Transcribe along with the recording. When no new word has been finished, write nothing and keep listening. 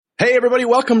Hey everybody,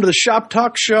 welcome to the Shop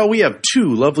Talk Show. We have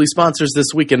two lovely sponsors this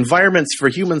week, Environments for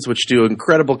Humans, which do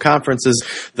incredible conferences.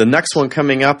 The next one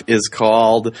coming up is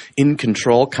called In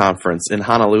Control Conference in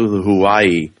Honolulu,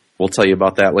 Hawaii. We'll tell you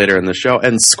about that later in the show.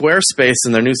 And Squarespace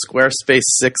and their new Squarespace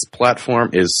 6 platform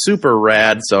is super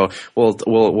rad, so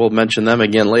we'll mention them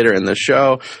again later in the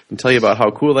show and tell you about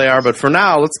how cool they are. But for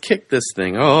now, let's kick this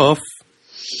thing off.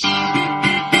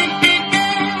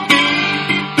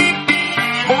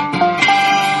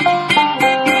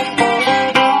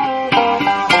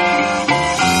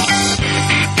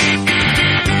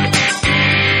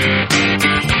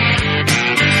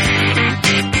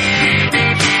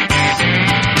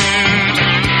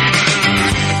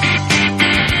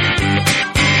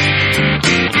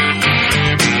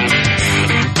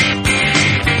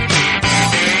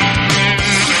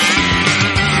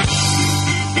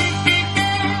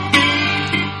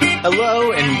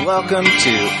 Hello and welcome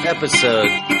to episode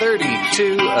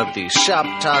 32 of the Shop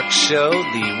Talk Show,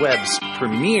 the web's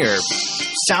premier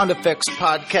sound effects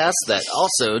podcast that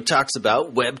also talks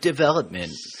about web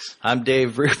development. I'm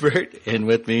Dave Rupert, and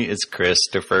with me is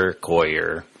Christopher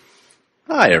Coyer.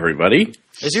 Hi, everybody.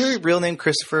 Is your real name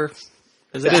Christopher?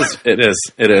 It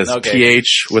is. Okay.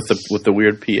 PH with the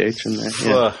weird PH in there.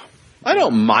 Yeah. I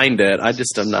don't mind it. I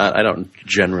don't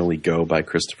generally go by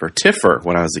Christopher. Tiffer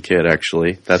when I was a kid,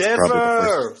 actually. That's Tiffer! probably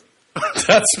the first.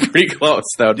 That's pretty close.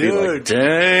 That would be like,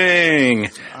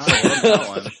 dang. I love that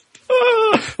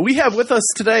one. We have with us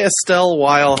today Estelle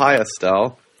Weyl. Hi,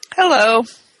 Estelle. Hello.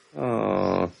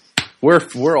 Oh,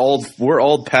 we're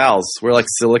old pals. We're like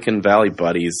Silicon Valley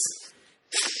buddies,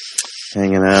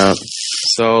 hanging out.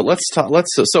 So let's talk.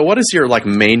 So what is your like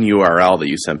main URL that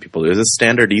you send people to? Is it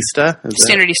Standardista?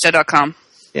 Standardista.com.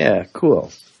 Yeah,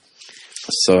 cool.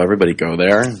 So everybody go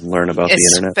there and learn about the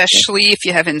internet. Especially if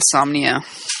you have insomnia.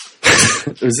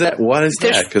 What is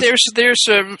that? There's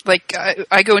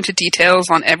I go into details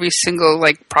on every single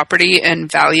like property and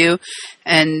value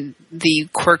and the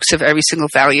quirks of every single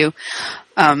value.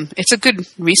 It's a good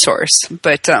resource,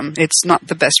 but it's not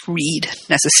the best read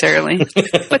necessarily.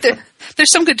 But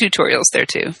there's some good tutorials there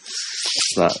too.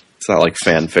 It's not like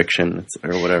fan fiction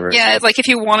or whatever. Yeah, like if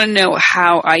you want to know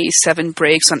how IE7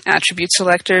 breaks on attribute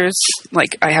selectors,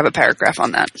 like I have a paragraph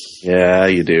on that. Yeah,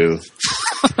 you do.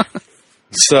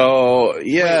 So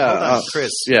yeah, wait, hold on,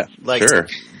 Chris. Yeah, like sure.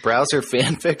 Browser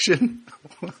fan fiction.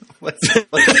 What's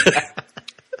that?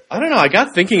 I don't know. I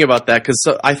got thinking about that because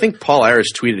I think Paul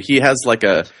Irish tweeted he has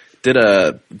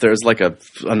there's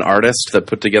an artist that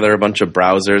put together a bunch of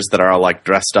browsers that are all like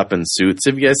dressed up in suits.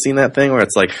 Have you guys seen that thing where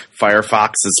it's like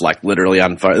Firefox is like literally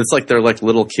on fire? It's like they're like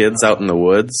little kids out in the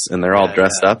woods and they're all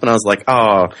dressed up. And I was like,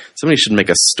 oh, somebody should make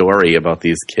a story about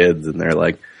these kids. And they're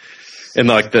like, and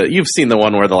like you've seen the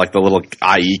one where the little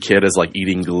IE kid is like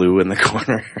eating glue in the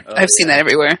corner. I've seen that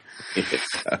everywhere. Yeah.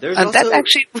 That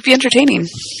actually would be entertaining.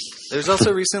 There's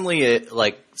also recently,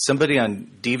 somebody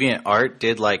on DeviantArt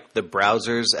did, the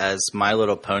browsers as My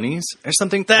Little Ponies or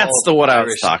something. That's what I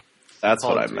was talking. That's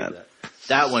what I meant.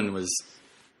 That one was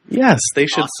Yes, they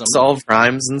should awesome. solve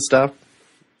rhymes and stuff.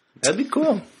 That'd be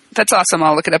cool. That's awesome.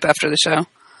 I'll look it up after the show.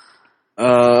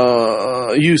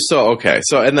 I used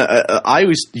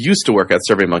to work at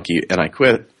SurveyMonkey and I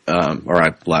quit, or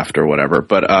I left or whatever,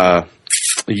 but are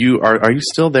you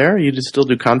still there? You just still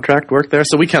do contract work there?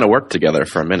 So we kind of worked together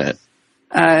for a minute.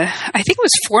 I think it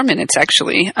was 4 minutes,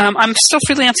 actually. I'm still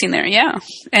freelancing there, yeah.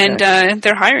 And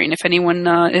they're hiring. If anyone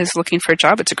is looking for a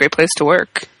job, it's a great place to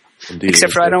work. Indeed,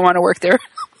 except for I don't want to work there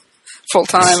full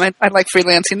time. I like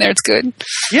freelancing there. It's good.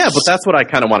 Yeah, but that's what I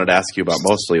kind of wanted to ask you about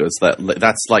mostly was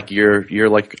that's like you're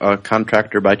like a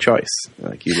contractor by choice.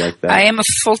 Like you like that. I am a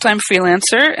full-time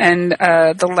freelancer, and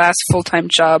the last full-time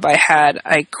job I had,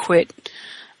 I quit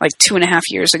like 2.5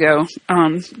 years ago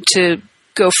to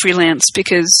go freelance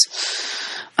because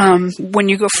when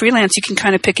you go freelance, you can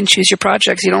kind of pick and choose your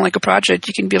projects. You don't like a project,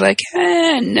 you can be like,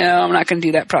 no, I'm not going to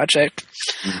do that project.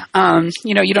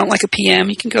 You don't like a PM,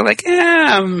 you can go like,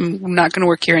 I'm not going to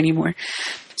work here anymore.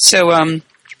 So,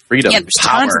 freedom,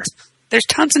 power. There's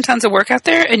tons and tons of work out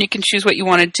there, and you can choose what you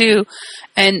want to do.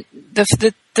 And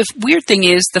the weird thing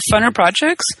is, the funner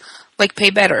projects pay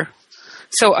better.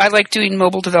 So I like doing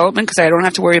mobile development because I don't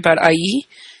have to worry about IE.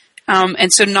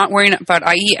 And so not worrying about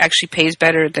IE actually pays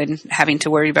better than having to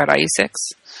worry about IE6.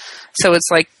 So it's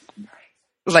like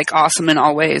awesome in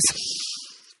all ways.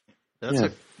 That's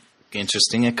an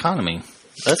interesting economy.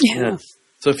 Yeah.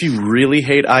 So if you really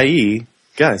hate IE,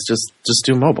 guys, just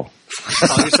do mobile.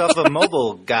 Call yourself a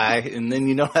mobile guy, and then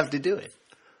you don't have to do it.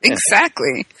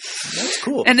 Exactly. That's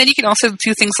cool. And then you can also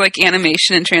do things like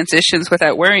animation and transitions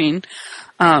without worrying.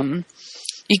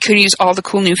 You could use all the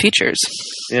cool new features.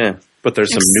 Yeah. But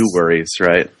there's some new worries,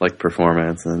 right? Like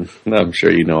performance, and I'm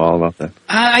sure you know all about that.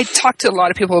 I talk to a lot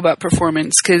of people about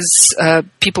performance because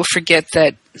people forget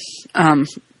that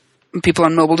people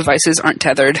on mobile devices aren't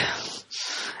tethered,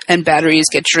 and batteries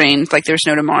get drained like there's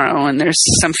no tomorrow. And there's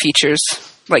some features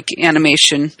like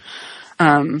animation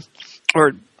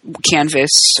or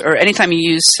Canvas, or anytime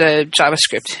you use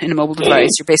JavaScript in a mobile device,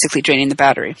 you're basically draining the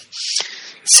battery.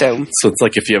 So it's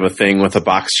like if you have a thing with a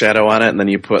box shadow on it, and then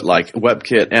you put like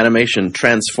WebKit animation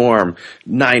transform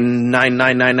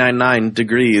 99999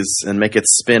 degrees and make it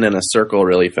spin in a circle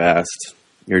really fast.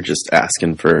 You're just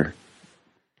asking for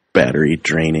battery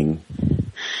draining.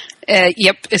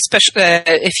 Yep, especially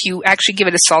if you actually give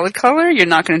it a solid color, you're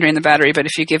not going to drain the battery. But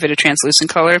if you give it a translucent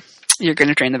color, you're going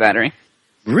to drain the battery.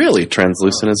 Really,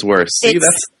 translucent is worse. See,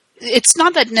 it's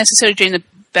not that necessarily drain the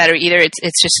battery either.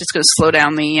 It's going to slow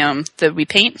down the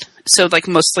repaint. So like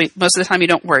most of the time you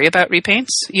don't worry about repaints.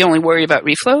 You only worry about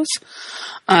reflows.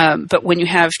 But when you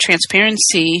have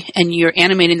transparency and you're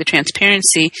animating the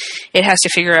transparency, it has to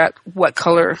figure out what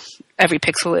color every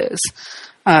pixel is.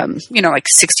 Like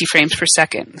 60 frames per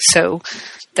second. So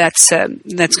that's going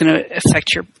to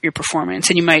affect your performance,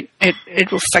 and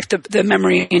it will affect the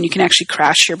memory, and you can actually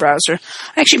crash your browser.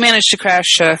 I actually managed to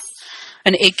crash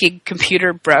an 8 gig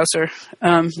computer browser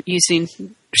using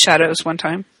shadows one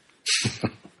time.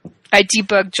 I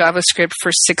debugged JavaScript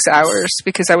for 6 hours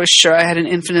because I was sure I had an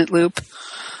infinite loop.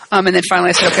 And then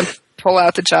finally I said, okay, pull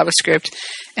out the JavaScript.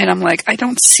 And I'm like, I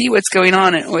don't see what's going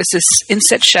on. It was this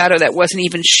inset shadow that wasn't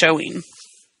even showing.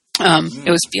 It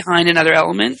was behind another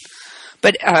element.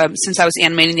 But since I was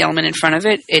animating the element in front of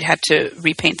it, it had to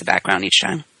repaint the background each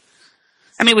time.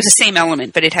 I mean, it was the same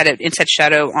element, but it had an inset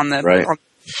shadow on the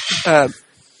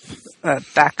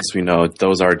back. As we know,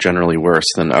 those are generally worse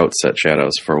than outset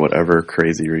shadows for whatever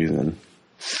crazy reason.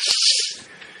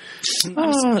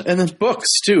 And then books,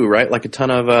 too, right? Like a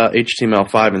ton of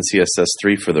HTML5 and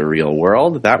CSS3 for the real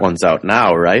world. That one's out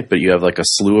now, right? But you have like a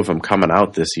slew of them coming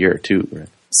out this year, too, right?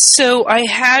 So I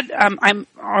had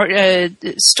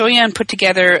Stoyan put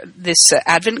together this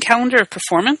advent calendar of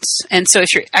performance, and so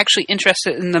if you're actually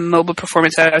interested in the mobile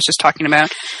performance that I was just talking about,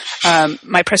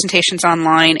 my presentation's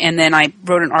online, and then I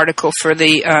wrote an article for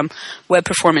the Web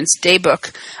Performance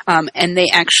Daybook, and they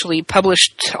actually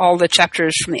published all the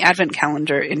chapters from the advent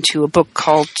calendar into a book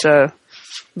called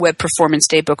Web Performance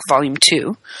Daybook Volume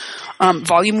 2.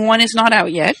 Volume 1 is not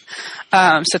out yet,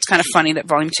 so it's kind of funny that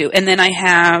Volume 2. And then I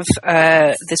have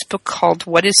this book called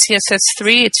What is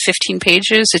CSS3? It's 15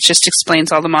 pages. It just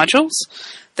explains all the modules.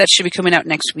 That should be coming out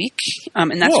next week.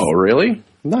 And that's really?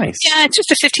 Nice. Yeah, it's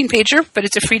just a 15-pager, but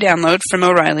it's a free download from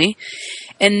O'Reilly.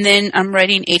 And then I'm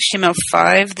writing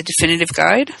HTML5, the definitive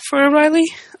guide for O'Reilly.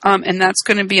 And that's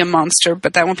going to be a monster,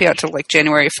 but that won't be out till like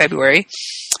January or February.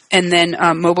 And then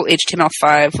mobile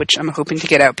HTML5, which I'm hoping to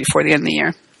get out before the end of the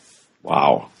year.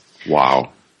 Wow.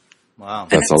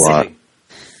 That's a lot.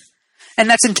 And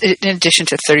that's in addition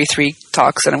to 33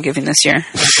 talks that I'm giving this year.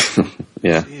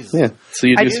 Yeah. So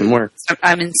you do some work.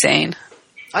 I'm insane.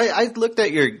 I looked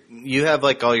at you have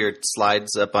like all your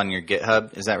slides up on your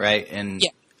GitHub, is that right? And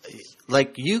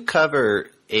like you cover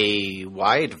a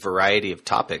wide variety of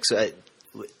topics.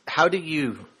 How do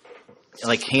you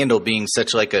like handle being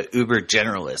such like a uber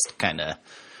generalist kind of?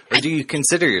 Or do you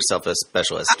consider yourself a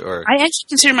specialist? Or I actually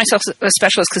consider myself a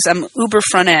specialist because I'm uber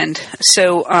front end.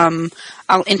 So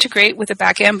I'll integrate with the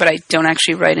back end, but I don't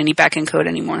actually write any back end code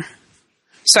anymore.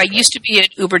 So I used to be an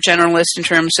uber generalist in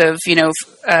terms of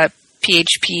PHP,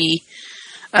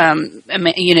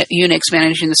 Unix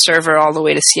managing the server all the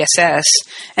way to CSS.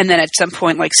 And then at some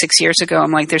point, like 6 years ago,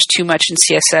 I'm like, there's too much in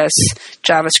CSS,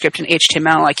 JavaScript, and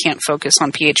HTML. I can't focus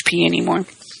on PHP anymore.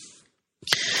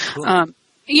 Cool.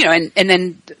 And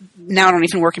then now I don't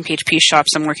even work in PHP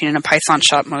shops. I'm working in a Python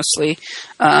shop mostly.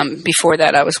 Before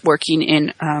that, I was working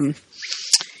in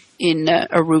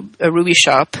a Ruby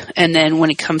shop. And then when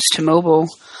it comes to mobile,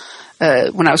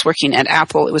 when I was working at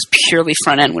Apple, it was purely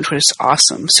front end, which was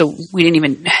awesome. So we didn't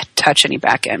even touch any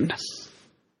back end.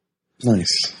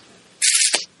 Nice.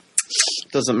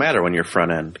 Doesn't matter when you're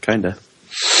front end, kind of.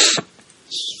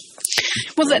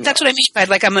 Well, that's what I mean by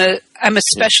like I'm a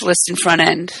specialist in front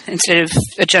end instead of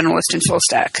a generalist in full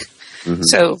stack. Mm-hmm.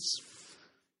 So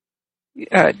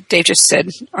Dave just said,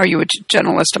 "Are you a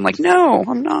generalist?" I'm like, "No,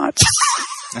 I'm not."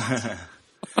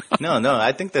 No,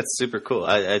 I think that's super cool.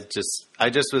 I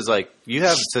just was like, you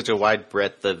have such a wide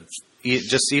breadth of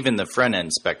just even the front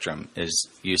end spectrum is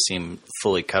you seem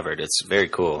fully covered. It's very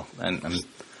cool, and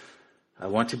I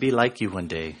want to be like you one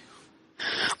day.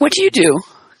 What do you do?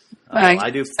 I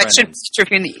do front end.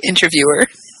 The interviewer.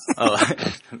 Oh,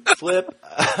 flip.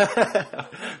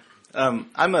 I've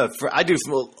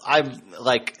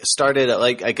like started at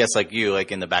like, I guess like you,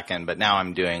 like in the back end, but now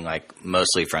I'm doing like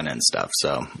mostly front end stuff.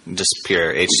 So just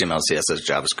pure HTML, CSS,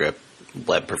 JavaScript,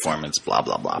 web performance, blah,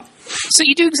 blah, blah. So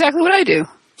you do exactly what I do.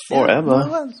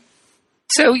 Forever.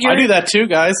 So you're... I do that too,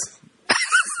 guys.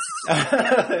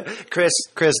 Chris.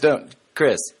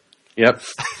 Yep.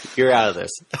 You're out of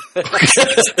this.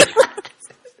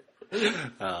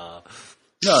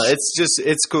 No,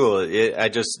 it's cool.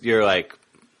 You're like,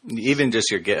 even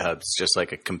just your GitHub's just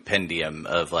like a compendium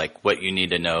of like what you need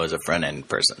to know as a front end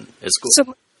person. It's cool.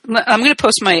 So I'm going to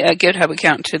post my GitHub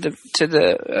account to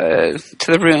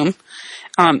the room,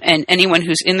 and anyone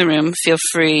who's in the room, feel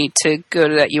free to go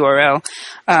to that URL.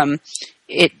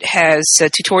 It has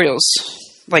tutorials,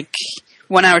 like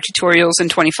 1-hour tutorials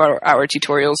and 24-hour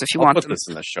tutorials if you want them. I'll put this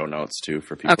in the show notes too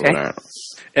for people Okay. that aren't.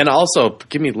 And also,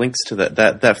 give me links to that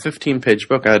 15-page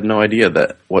book. I had no idea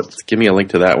that. Give me a link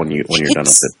to that when you're done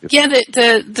with it. Yeah,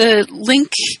 the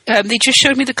link. They just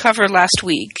showed me the cover last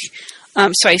week,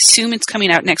 so I assume it's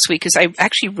coming out next week because I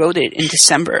actually wrote it in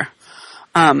December,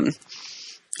 and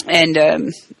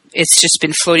it's just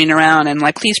been floating around. And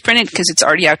like, please print it because it's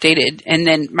already outdated. And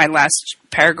then my last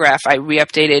paragraph I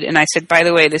re-updated, and I said, by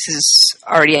the way, this is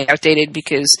already outdated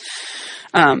because.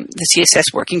 The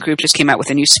CSS working group just came out with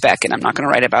a new spec, and I'm not going to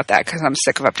write about that because I'm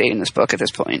sick of updating this book at this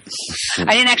point.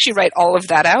 I didn't actually write all of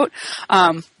that out,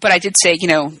 but I did say,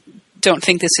 don't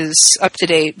think this is up to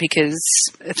date because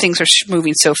things are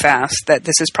moving so fast that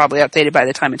this is probably outdated by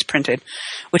the time it's printed,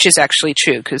 which is actually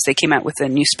true because they came out with a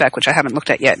new spec, which I haven't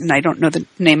looked at yet, and I don't know the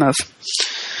name of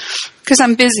because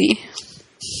I'm busy.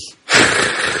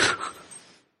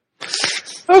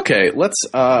 Okay, let's.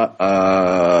 Do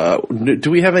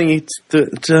we have any?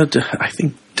 I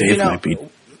think Dave might be.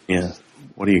 Yeah.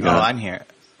 What do you got? Oh, I'm here.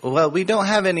 Well, we don't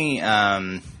have any.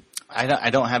 I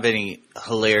don't have any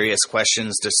hilarious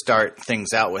questions to start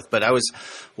things out with, but I was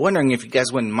wondering if you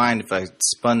guys wouldn't mind if I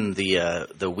spun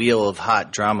the wheel of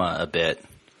hot drama a bit.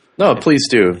 No, please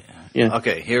do. Yeah.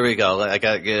 Okay, here we go. I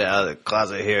gotta get out of the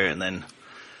closet here, and then.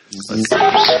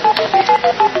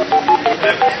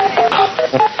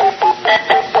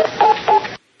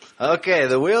 Okay,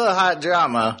 the wheel of hot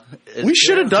drama. We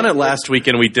should have done it last week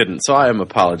and we didn't, so I am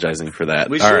apologizing for that.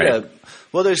 We should have.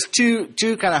 Well, there's two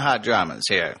kind of hot dramas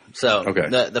here. So okay.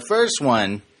 The first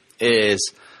one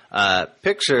is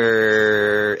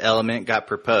picture element got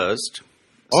proposed.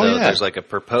 So there's like a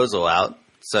proposal out.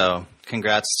 So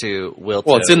congrats to Will.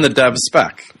 Well, it's in the dev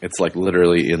spec. It's like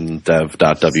literally in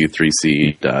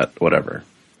dev.w3c. whatever.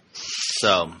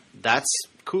 So that's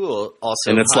cool.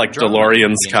 Also, and it's like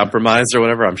DeLorean's compromise or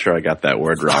whatever. I'm sure I got that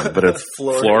word wrong, but it's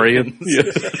Florian. Yeah.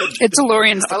 It's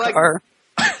DeLorean's the car.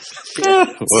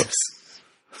 Whoops.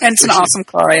 And it's an awesome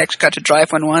car. I actually got to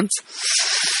drive one once.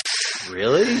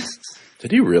 Really?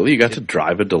 Did you really? You got to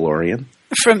drive a DeLorean?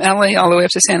 From LA all the way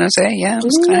up to San Jose. Yeah, it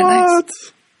was kind of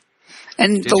nice.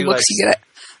 And the looks you get.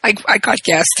 I got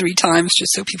gas 3 times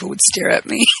just so people would stare at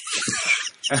me.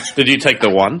 Did you take the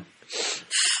 1?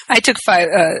 I took 5.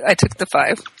 I took the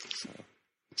 5.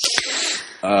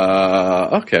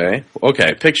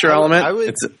 Okay. Picture element.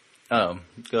 Go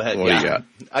ahead. What do you got?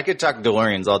 I could talk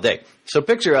DeLoreans all day. So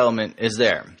picture element is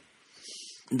there.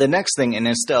 The next thing, and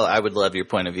Estelle, I would love your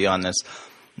point of view on this.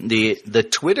 The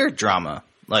Twitter drama,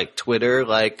 like Twitter,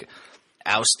 like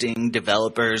ousting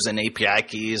developers and API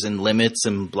keys and limits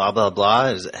and blah blah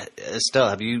blah. Estelle,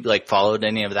 have you like followed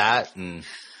any of that? And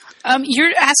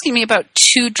you're asking me about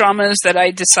 2 dramas that I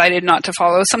decided not to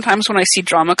follow. Sometimes when I see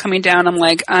drama coming down, I'm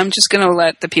like, I'm just going to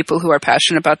let the people who are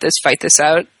passionate about this fight this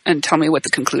out and tell me what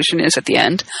the conclusion is at the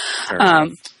end.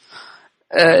 Sure.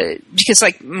 Because,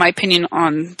 like, my opinion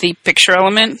on the picture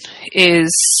element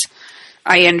is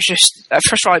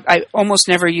first of all, I almost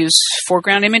never use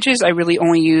foreground images. I really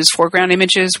only use foreground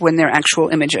images when they're actual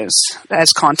images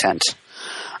as content.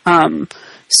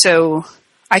 So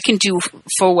I can do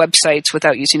full websites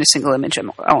without using a single image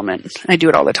element. I do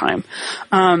it all the time.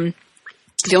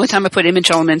 The only time I put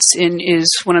image elements in is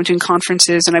when I'm doing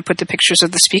conferences and I put the pictures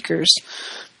of the speakers.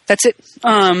 That's it.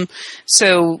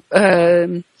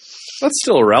 That's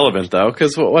still relevant though,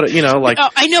 because what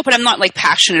I know, but I'm not like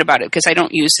passionate about it because I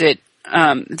don't use it.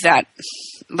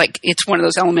 It's one of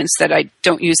those elements that I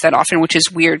don't use that often, which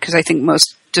is weird because I think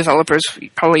most developers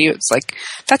probably it's like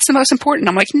that's the most important.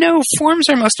 I'm like, no, forms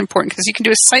are most important because you can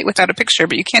do a site without a picture,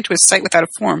 but you can't do a site without a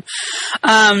form.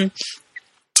 I'm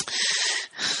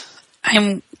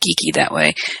geeky that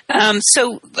way.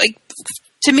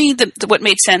 To me, what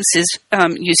made sense is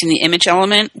using the image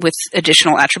element with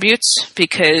additional attributes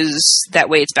because that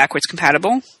way it's backwards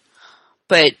compatible.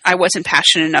 But I wasn't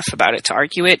passionate enough about it to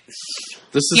argue it.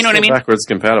 This is you know what I mean? backwards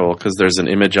compatible because there's an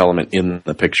image element in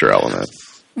the picture element.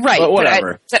 Right. But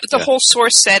whatever. The whole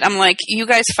source set, I'm like, you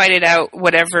guys fight it out.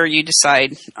 Whatever you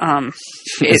decide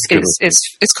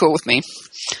is cool with me.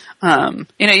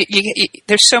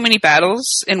 There's so many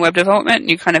battles in web development.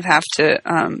 You kind of have to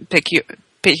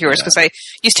pick yours, because I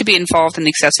used to be involved in the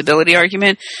accessibility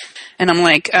argument, and I'm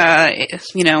like,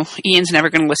 Ian's never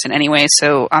going to listen anyway.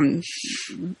 So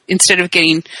instead of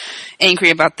getting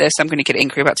angry about this, I'm going to get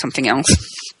angry about something else.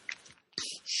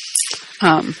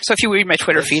 So if you read my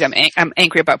Twitter feed, I'm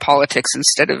angry about politics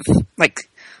instead of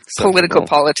political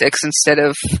politics instead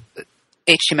of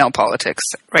HTML politics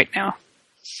right now.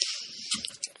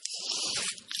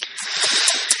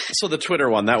 So the Twitter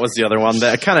one, that was the other one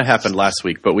that kind of happened last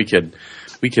week, but we can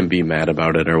be mad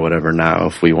about it or whatever now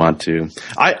if we want to.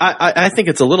 I think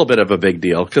it's a little bit of a big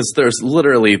deal because there's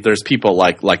people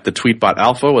like the Tweetbot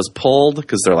Alpha was pulled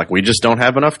because they're like, we just don't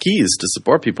have enough keys to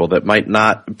support people that might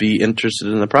not be interested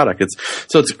in the product.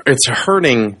 It's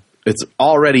hurting. It's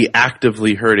already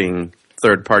actively hurting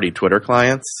third-party Twitter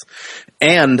clients.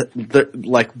 And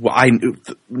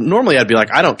normally I'd be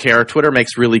like, I don't care. Twitter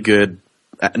makes really good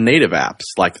native apps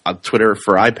like Twitter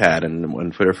for iPad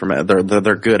and Twitter for Mac. They're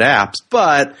good apps,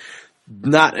 but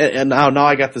not. And now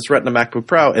I got this Retina MacBook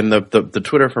Pro, and the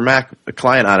Twitter for Mac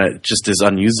client on it just is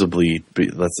unusably.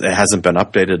 It hasn't been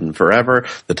updated in forever.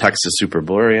 The text is super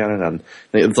blurry on it. And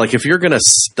it's like, if you're going to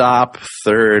stop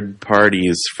third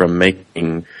parties from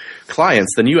making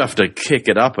clients, then you have to kick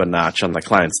it up a notch on the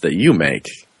clients that you make.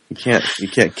 You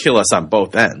can't kill us on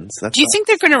both ends. Do you think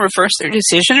they're going to reverse their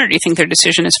decision, or do you think their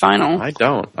decision is final? I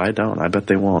don't. I bet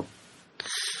they won't.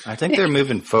 I think they're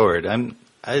moving forward. I'm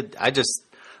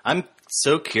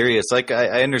so curious. Like,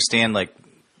 I understand, like,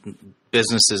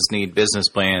 businesses need business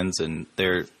plans and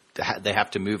they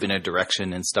have to move in a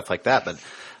direction and stuff like that. But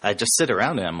I just sit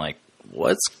around and I'm like,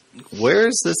 where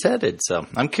is this headed? So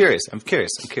I'm curious.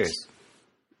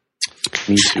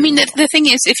 I mean, the thing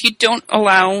is, if you don't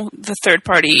allow the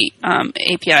third-party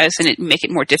APIs and make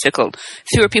it more difficult,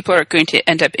 fewer people are going to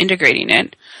end up integrating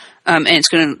it. And it's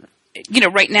going to,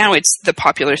 right now it's the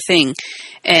popular thing.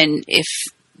 And if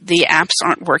the apps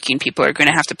aren't working, people are going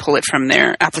to have to pull it from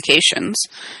their applications,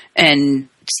 and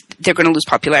they're going to lose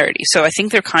popularity. So I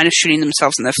think they're kind of shooting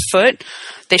themselves in the foot.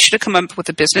 They should have come up with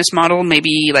a business model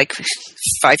maybe like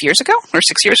 5 years ago or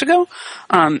 6 years ago.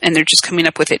 And they're just coming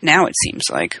up with it now, it seems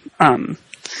like. And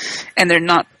they're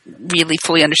not really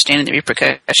fully understanding the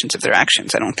repercussions of their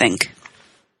actions, I don't think.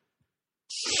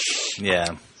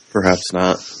 Yeah. Perhaps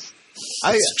not.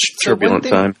 Turbulent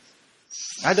time.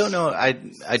 I don't know.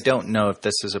 I don't know if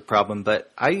this is a problem, but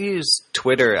I use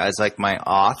Twitter as like my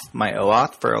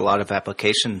OAuth for a lot of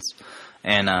applications,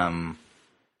 and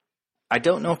I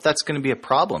don't know if that's going to be a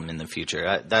problem in the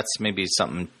future. That's maybe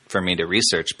something for me to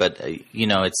research, but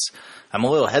I'm a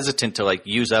little hesitant to like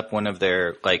use up one of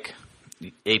their like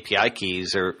API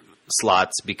keys or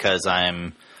slots because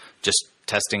I'm just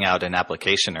testing out an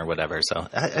application or whatever. So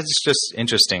it's just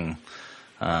interesting.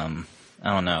 I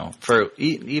don't know, for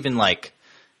even like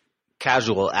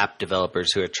casual app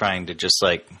developers who are trying to just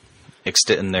like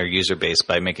extend their user base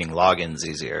by making logins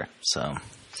easier. So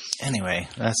anyway,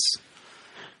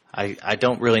 I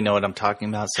don't really know what I'm talking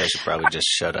about, so I should probably just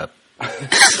shut up.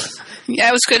 Yeah,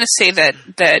 I was going to say that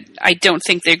I don't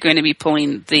think they're going to be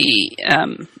pulling the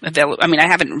I mean, I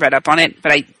haven't read up on it,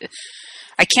 but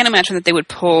I can't imagine that they would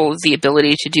pull the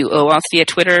ability to do OAuth via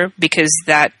Twitter, because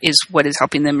that is what is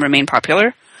helping them remain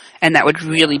popular, and that would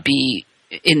really be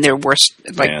in their worst,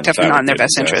 definitely not in their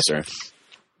best interest.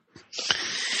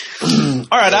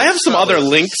 All right, I have some other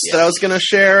links that I was going to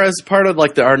share as part of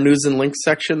our news and links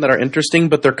section that are interesting,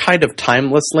 but they're kind of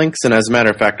timeless links. And as a matter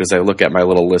of fact, as I look at my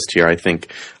little list here, I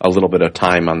think a little bit of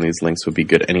time on these links would be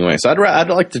good anyway. So I'd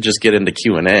like to just get into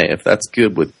Q&A if that's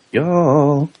good with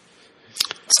y'all.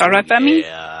 It's all right by me.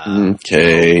 Yeah.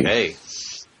 Okay.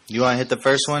 You want to hit the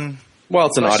first one? Well,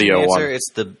 it's an audio one.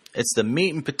 It's the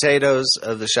meat and potatoes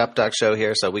of the Shop Talk show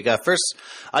here. So we got first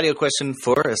audio question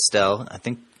for Estelle. I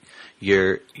think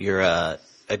you're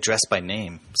addressed by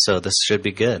name, so this should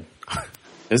be good.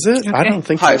 Is it? Okay. I don't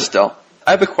think. Hi, Estelle.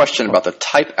 I have a question about the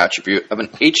type attribute of an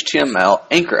HTML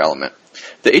anchor element.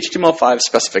 The HTML5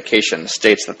 specification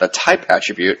states that the type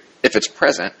attribute, if it's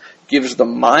present, gives the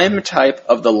MIME type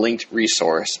of the linked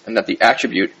resource, and that the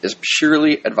attribute is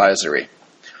purely advisory.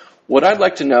 What I'd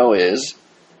like to know is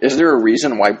there a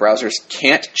reason why browsers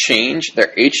can't change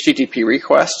their HTTP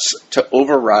requests to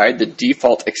override the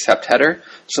default accept header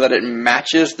so that it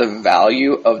matches the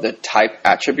value of the type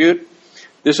attribute?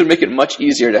 This would make it much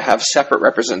easier to have separate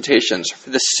representations for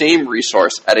the same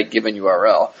resource at a given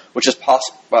URL, which is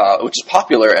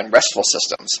popular in RESTful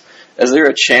systems. Is there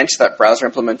a chance that browser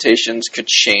implementations could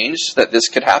change so that this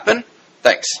could happen?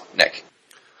 Thanks, Nick.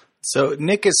 So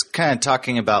Nick is kind of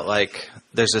talking about like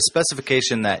there's a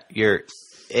specification that your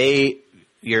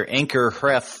anchor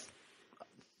href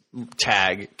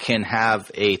tag can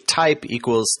have a type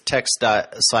equals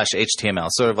text./HTML,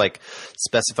 sort of like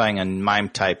specifying a MIME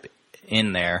type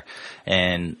in there.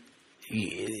 And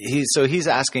he's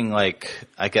asking, like,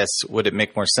 I guess, would it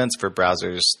make more sense for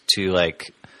browsers to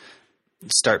like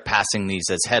start passing these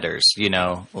as headers, you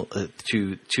know,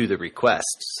 to the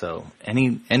request? So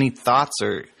any thoughts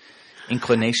or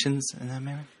inclinations in that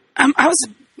manner?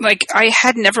 I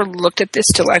had never looked at this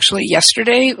till actually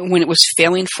yesterday when it was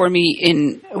failing for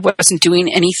me wasn't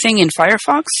doing anything in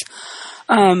Firefox.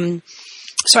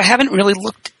 So I haven't really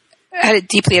looked at it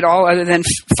deeply at all other than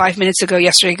 5 minutes ago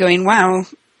yesterday going, wow,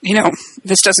 you know,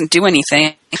 this doesn't do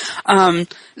anything.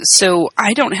 So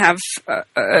I don't have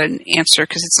an answer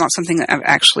because it's not something that I've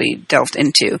actually delved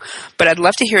into. But I'd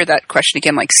love to hear that question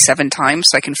again like 7 times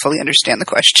so I can fully understand the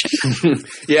question.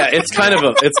 Yeah, it's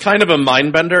kind of a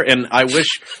mind bender, and I wish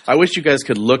you guys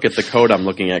could look at the code I'm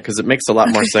looking at because it makes a lot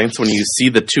more sense when you see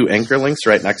the 2 anchor links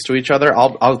right next to each other.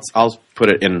 I'll put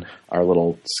it in our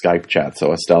little Skype chat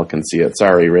so Estelle can see it.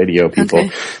 Sorry, radio people. Okay.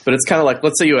 But it's kind of like,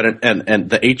 let's say you had and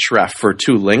the href for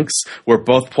 2 links were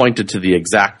both pointed to the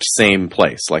exact same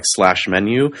place, like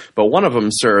 /menu, but one of them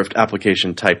served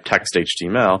application type text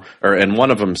HTML, and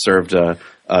one of them served a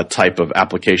type of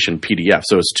application PDF.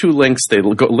 So it's 2 links, they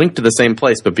link to the same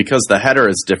place, but because the header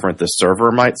is different, the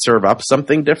server might serve up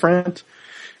something different.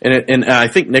 And I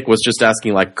think Nick was just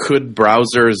asking, like, could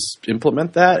browsers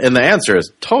implement that? And the answer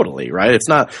is totally, right? It's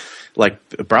not like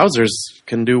browsers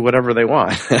can do whatever they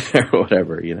want or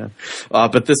whatever, you know.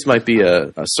 But this might be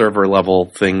a server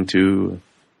level thing too.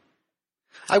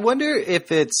 I wonder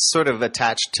if it's sort of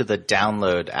attached to the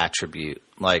download attribute,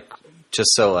 like just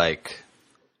so like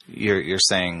you're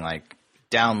saying like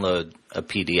download a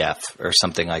PDF or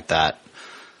something like that.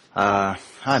 I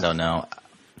don't know.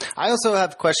 I also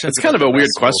have questions. It's kind of a weird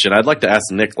question. I'd like to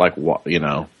ask Nick, like, what, you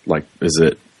know, like, is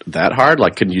it that hard?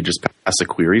 Like, can you just pass a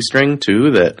query string too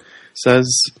that says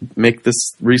make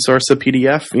this resource a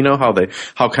PDF? You know how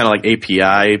kind of like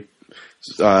API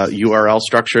URL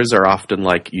structures are often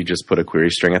like you just put a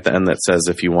query string at the end that says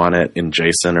if you want it in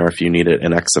JSON or if you need it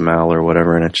in XML or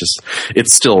whatever, and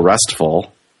it's still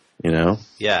RESTful, you know?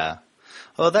 Yeah.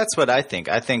 Well, that's what I think.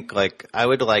 I think like I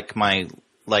would like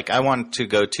I want to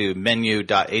go to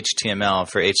menu.html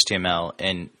for HTML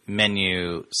and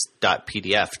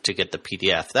menu.pdf to get the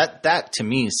PDF. That to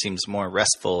me seems more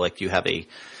RESTful. Like you have a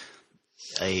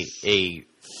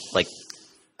like,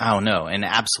 I don't know, an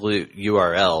absolute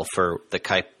URL for the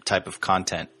type of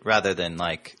content rather than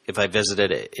like if I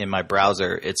visited it in my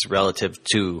browser, it's relative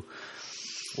to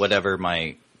whatever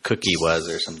my cookie was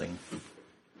or something,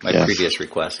 my previous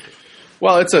request.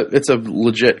 Well, it's a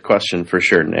legit question for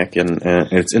sure, Nick, and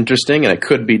it's interesting, and it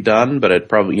could be done, but it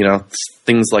probably, you know,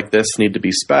 things like this need to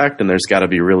be spec'd, and there's got to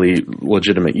be really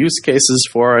legitimate use cases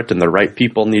for it, and the right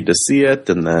people need to see it,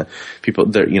 and the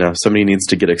people, you know, somebody needs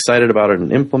to get excited about it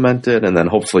and implement it, and then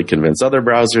hopefully convince other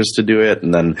browsers to do it,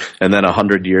 and then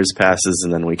 100 years passes,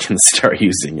 and then we can start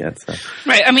using it. So.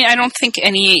 Right. I mean, I don't think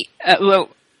any. Well,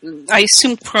 I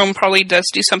assume Chrome probably does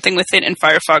do something with it, and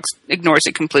Firefox ignores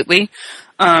it completely.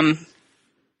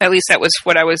 At least that was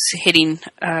what I was hitting.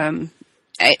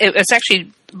 It was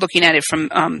actually looking at it from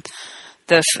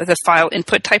the file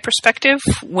input type perspective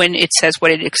when it says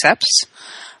what it accepts.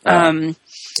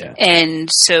 And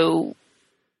so,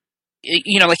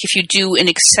 you know, like if you do an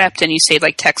accept and you say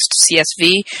like text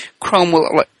CSV, Chrome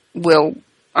will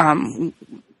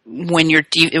when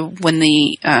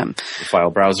the file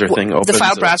browser thing opens, the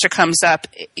file browser comes up,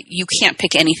 you can't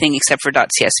pick anything except for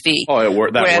 .csv. Oh,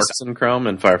 that works in Chrome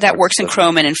and Firefox. That works in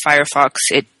Chrome, and in Firefox,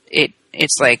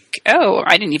 it's like, oh,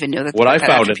 I didn't even know that. What I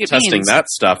found in testing that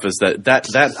stuff is that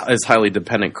is highly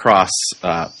dependent cross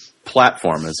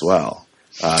platform as well.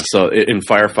 So in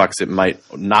Firefox, it might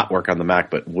not work on the Mac,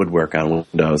 but would work on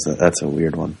Windows. That's a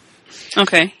weird one.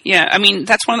 Okay, yeah. I mean,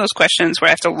 that's one of those questions where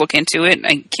I have to look into it.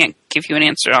 I can't give you an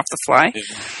answer off the fly.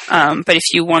 But if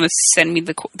you want to send me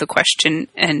the question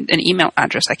and an email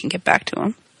address, I can get back to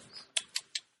them.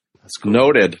 That's cool.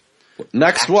 Noted.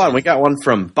 Next one, we got one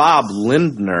from Bob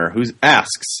Lindner, who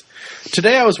asks,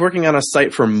 today I was working on a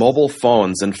site for mobile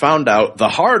phones and found out the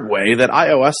hard way that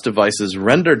iOS devices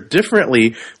render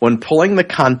differently when pulling the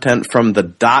content from the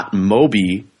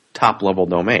 .mobi top-level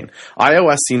domain.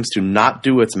 iOS seems to not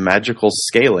do its magical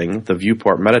scaling, the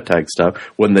viewport meta tag stuff,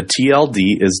 when the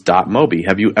TLD is .mobi.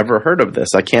 Have you ever heard of this?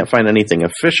 I can't find anything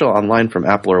official online from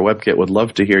Apple or WebKit. Would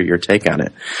love to hear your take on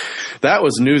it. That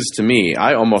was news to me.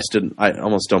 I almost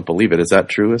don't believe it. Is that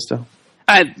true, Estelle?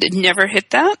 I never hit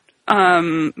that.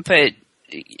 But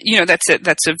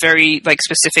that's a very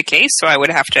specific case. So I would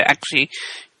have to actually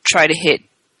try to hit,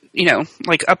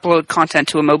 upload content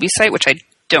to a Mobi site, which I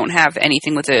don't have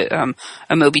anything with a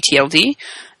Mobi TLD,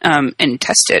 and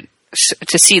test it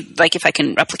to see if I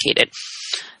can replicate it.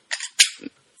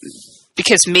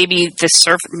 Because maybe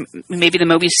maybe the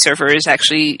Mobi server is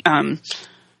actually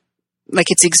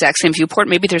it's the exact same viewport.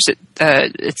 Maybe there's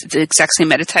it's the exact same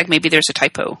meta tag. Maybe there's a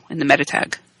typo in the meta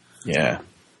tag. Yeah,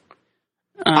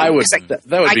 I would. That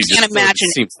would I be can't just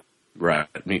imagine. Right.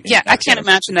 I can't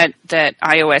imagine that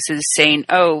iOS is saying,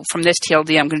 "Oh, from this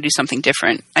TLD, I'm going to do something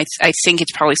different." I think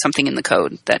it's probably something in the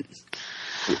code that.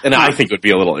 And I think it would be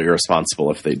a little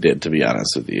irresponsible if they did, to be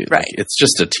honest with you. Right. It's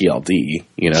just a TLD.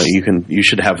 You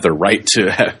should have the right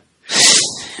to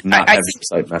not have your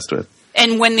site messed with.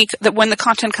 And when the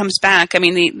content comes back, I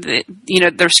mean the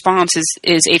response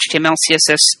is HTML,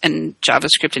 CSS, and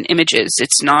JavaScript and images.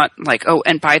 It's not like, oh,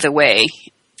 and by the way,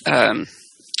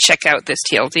 check out this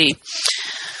TLD.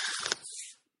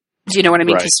 Do you know what I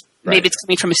mean? Because maybe it's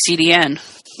coming from a CDN.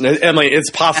 Emily, it's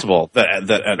possible that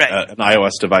an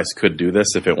iOS device could do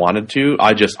this if it wanted to.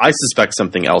 I suspect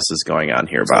something else is going on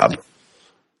here, Bob.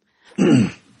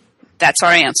 That's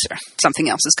our answer. Something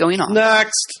else is going on.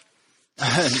 Next.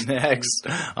 Next.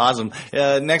 Awesome.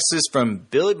 Next is from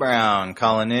Billy Brown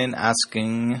calling in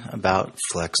asking about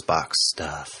Flexbox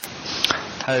stuff.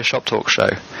 Hello, Shop Talk Show.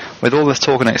 With all this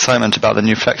talk and excitement about the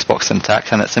new Flexbox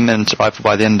syntax and its imminent arrival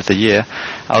by the end of the year,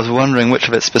 I was wondering which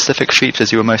of its specific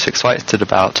features you were most excited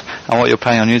about and what you're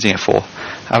planning on using it for.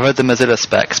 I read the Mozilla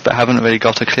specs, but haven't really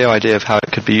got a clear idea of how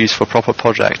it could be used for a proper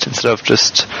project instead of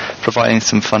just providing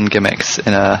some fun gimmicks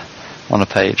on a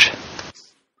page.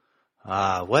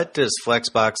 What does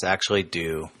Flexbox actually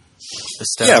do?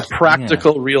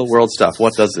 Practical real-world stuff.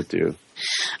 What does it do?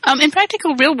 In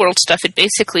practical real-world stuff, it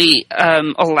basically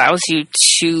allows you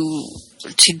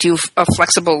to do a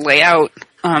flexible layout,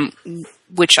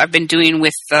 which I've been doing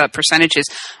with percentages.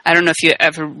 I don't know if you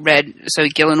ever read Zoe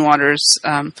Gillenwater's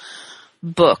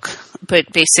book,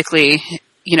 but basically,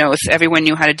 if everyone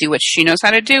knew how to do what she knows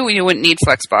how to do, you wouldn't need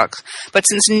Flexbox. But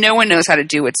since no one knows how to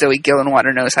do what Zoe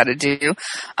Gillenwater knows how to do,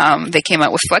 they came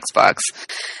out with Flexbox.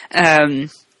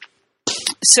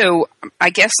 So I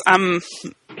guess I'm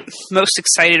most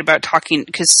excited about talking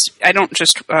because I don't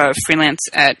just freelance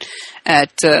at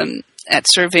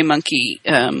SurveyMonkey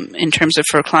in terms of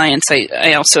for clients.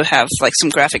 I also have some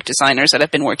graphic designers that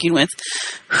I've been working with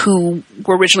who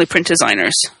were originally print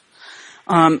designers,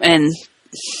 and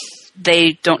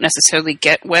they don't necessarily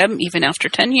get web even after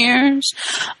 10 years.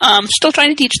 Still trying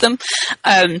to teach them.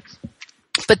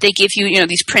 But they give you,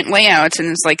 these print layouts,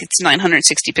 and it's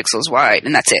 960 pixels wide,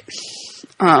 and that's it.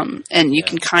 And you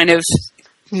can kind of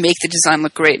make the design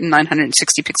look great in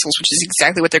 960 pixels, which is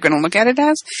exactly what they're going to look at it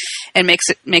as, and make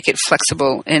it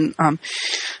flexible. And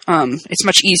it's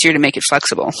much easier to make it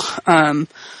flexible.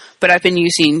 But I've been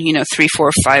using, 3,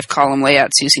 4, 5 column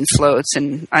layouts using floats,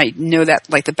 and I know that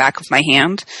like the back of my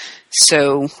hand.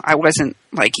 So I wasn't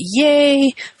like,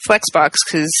 yay, Flexbox,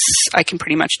 because I can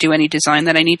pretty much do any design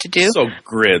that I need to do. So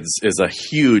grids is a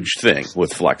huge thing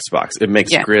with Flexbox. It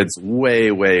makes grids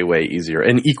way, way, way easier.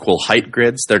 And equal height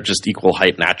grids, they're just equal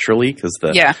height naturally because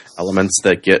the elements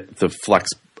that get the flex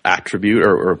attribute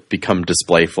or become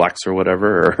display flex or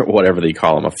whatever they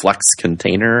call them, a flex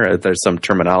container. There's some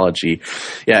terminology.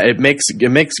 Yeah, it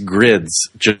makes grids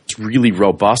just really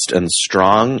robust and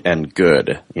strong and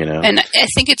good, And I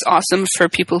think it's awesome for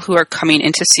people who are coming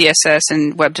into CSS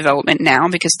and web development now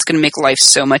because it's going to make life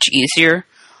so much easier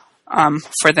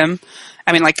for them.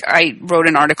 I mean, I wrote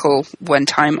an article one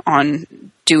time on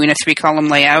doing a 3-column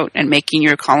layout and making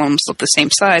your columns look the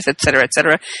same size, et cetera, et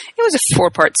cetera. It was a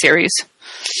 4-part series.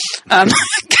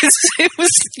 Because it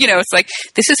was, it's like,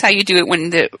 this is how you do it when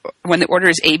the order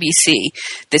is ABC.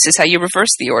 This is how you reverse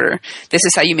the order. This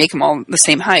is how you make them all the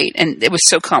same height. And it was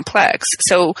so complex.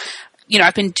 So,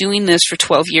 I've been doing this for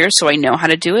 12 years, so I know how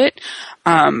to do it.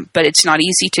 But it's not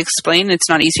easy to explain. It's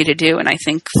not easy to do. And I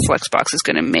think Flexbox is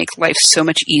going to make life so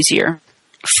much easier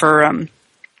for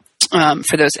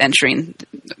those entering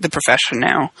the profession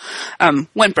now,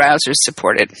 when browsers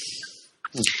support it.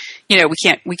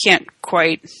 We can't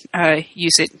quite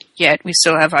use it yet. We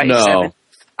still have IE7. No,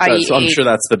 so I'm sure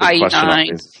that's the big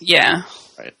question. Yeah.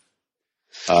 Right.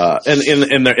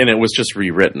 And it was just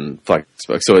rewritten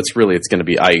Flexbook, so it's going to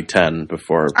be IE10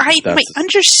 before. My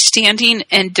understanding,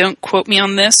 and don't quote me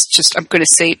on this. Just I'm going to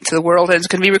say it to the world, and it's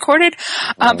going to be recorded.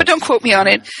 But don't quote me on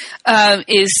it.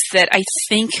 Is that I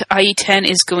think IE10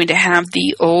 is going to have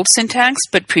the old syntax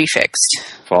but prefixed.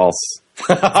 False.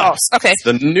 False. Okay. It's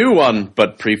the new one,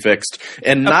 but prefixed,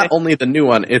 and not only the new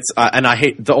one. It's and I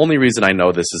hate the only reason I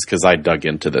know this is because I dug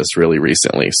into this really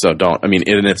recently. So don't. I mean,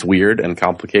 and it's weird and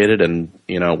complicated, and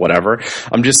whatever.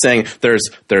 I'm just saying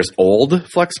there's old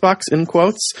Flexbox in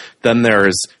quotes, then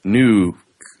there's new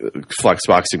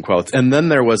Flexbox in quotes, and then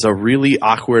there was a really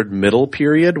awkward middle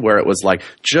period where it was like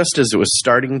just as it was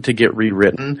starting to get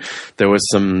rewritten, there was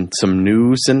some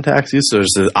new syntax use. So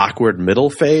there's this awkward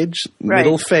middle phase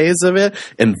of it,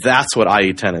 and that's what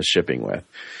IE10 is shipping with.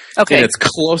 Okay, and it's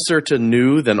closer to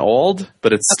new than old,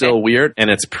 but it's still weird,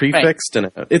 and it's prefixed, and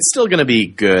it's still going to be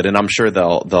good. And I'm sure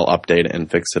they'll update it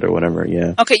and fix it or whatever.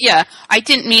 Yeah. Okay. Yeah, I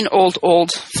didn't mean old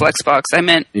Flexbox. I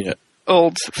meant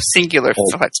old singular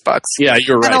Flexbox. Yeah,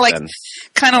 you're right.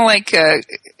 Kind of like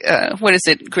what is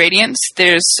it? Gradients.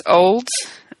 There's old,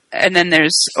 and then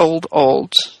there's old.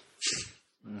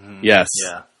 Mm-hmm. Yes.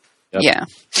 Yeah. Yep. Yeah.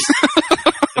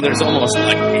 And there's almost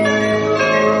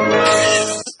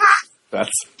that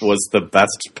was the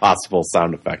best possible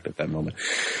sound effect at that moment.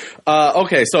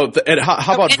 Okay, so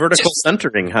how about vertical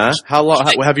centering, huh?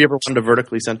 Have you ever wanted to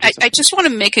vertically center? I just want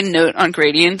to make a note on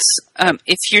gradients.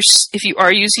 If you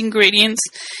are using gradients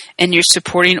and you're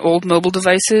supporting old mobile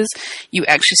devices, you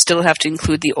actually still have to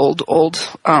include the old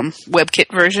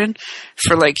WebKit version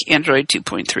for like Android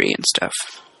 2.3 and stuff.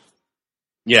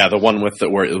 Yeah, the one with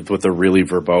the really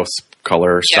verbose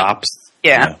color stops.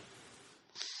 Yeah.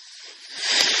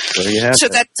 So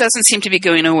that doesn't seem to be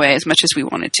going away as much as we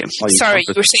wanted to. Sorry,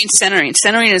 you were saying centering.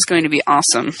 Centering is going to be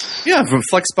awesome. Yeah,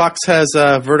 Flexbox has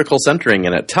vertical centering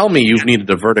in it. Tell me you've needed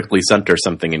to vertically center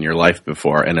something in your life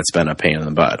before, and it's been a pain in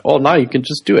the butt. Well, now you can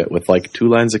just do it with like 2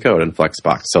 lines of code in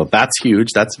Flexbox. So that's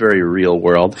huge. That's very real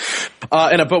world.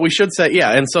 But we should say,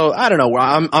 and so I don't know.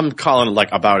 I'm calling like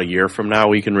about a year from now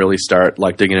we can really start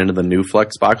like digging into the new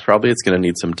Flexbox. Probably it's going to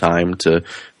need some time to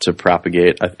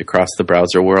propagate across the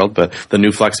browser world, but the new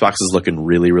Flexbox is looking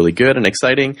really, really good and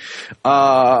exciting.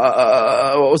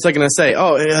 What was I going to say?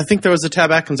 Oh, I think there was a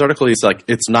Tab Atkins article. He's like,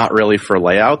 it's not really for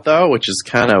layout though, which is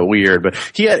kind of weird. But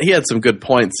he had some good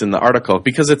points in the article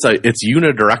because it's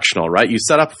unidirectional, right? You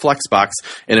set up Flexbox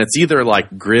and it's either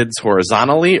like grids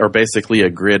horizontally or basically a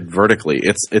grid vertically.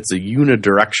 It's a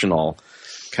unidirectional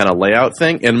kind of layout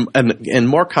thing, and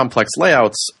more complex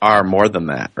layouts are more than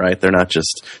that, right? They're not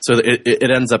just so it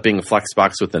ends up being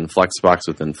Flexbox within Flexbox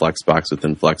within Flexbox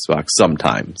within Flexbox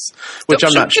sometimes, which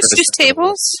I'm not sure. Just use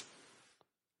tables.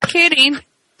 Kidding.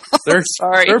 They're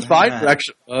sorry. They're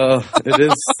bidirectional. It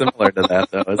is similar to that,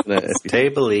 though, isn't it?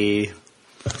 Table-y.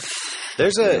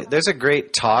 There's a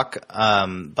great talk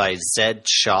by Zed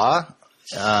Shah.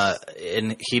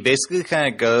 And he basically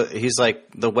kind of he's like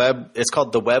it's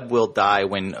called The Web Will Die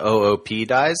When OOP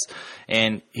Dies.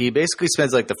 And he basically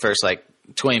spends like the first like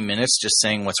 20 minutes just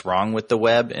saying what's wrong with the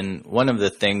web. And one of the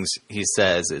things he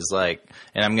says is like,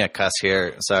 and I'm going to cuss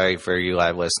here, sorry for you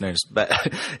live listeners, but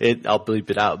I'll bleep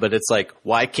it out. But it's like,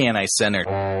 why can't I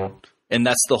center? And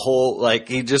that's the whole, like,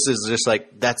 he just is just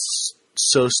like, that's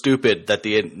so stupid that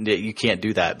you can't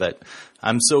do that. But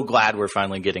I'm so glad we're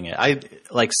finally getting it. I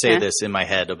like say this in my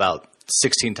head about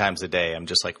 16 times a day. I'm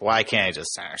just like, why can't I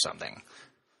just center something?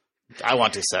 I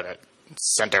want to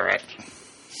center it.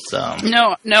 So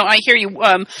No, I hear you.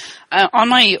 On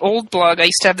my old blog, I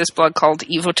used to have this blog called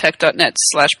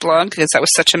evotech.net/blog because that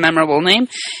was such a memorable name.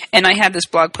 And I had this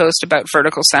blog post about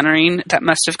vertical centering that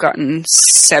must have gotten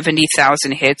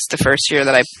 70,000 hits the first year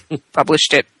that I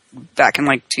published it. Back in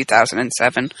like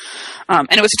 2007. And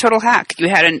it was a total hack. You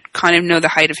had to kind of know the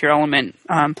height of your element.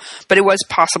 But it was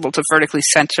possible to vertically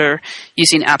center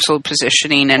using absolute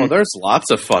positioning. And there's lots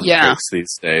of fun tricks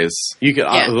these days. You could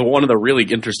one of the really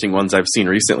interesting ones I've seen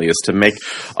recently is to make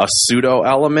a pseudo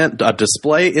element, a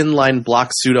display inline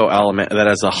block pseudo element that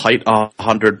has a height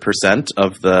 100%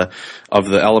 of the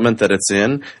element that it's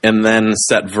in, and then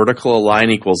set vertical align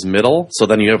equals middle. So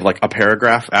then you have like a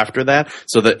paragraph after that,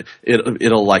 so that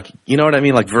it'll like, you know what I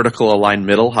mean, like vertical align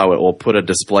middle, how it will put a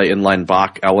display inline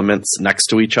block elements next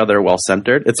to each other well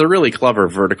centered. It's a really clever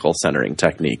vertical centering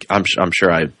technique. I'm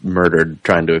sure I murdered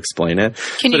trying to explain it,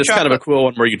 but it's kind of a cool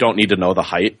one where you don't need to know the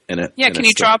height in it. Yeah, can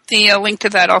you drop the link to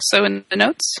that also in the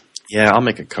notes? Yeah, I'll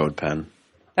make a code pen.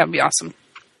 That would be awesome.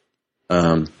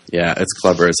 Yeah, it's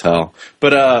clever as hell.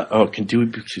 But you got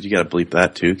to bleep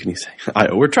that too? Can you say?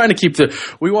 We're trying to keep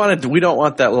we don't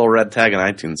want that little red tag on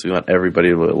iTunes. We want everybody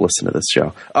to listen to this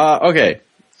show. Okay,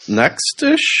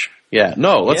 next-ish? Yeah.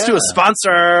 No, let's do a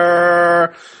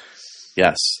sponsor.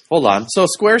 Yes. Hold on. So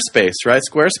Squarespace, right?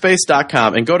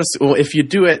 Squarespace.com. And go to, well, if you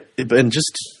do it, and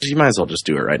you might as well just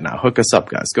do it right now. Hook us up,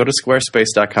 guys. Go to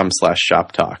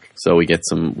squarespace.com/shoptalk. So we get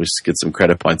some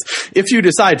credit points. If you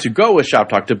decide to go with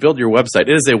ShopTalk to build your website,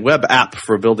 it is a web app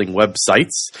for building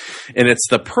websites. And it's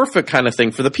the perfect kind of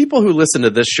thing for the people who listen to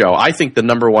this show. I think the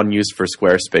number one use for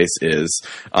Squarespace is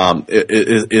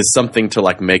something to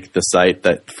like make the site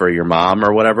that for your mom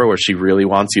or whatever, where she really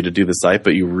wants you to do the site,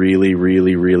 but you really,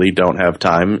 really, really don't have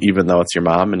time, even though it's your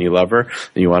mom and you love her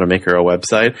and you want to make her a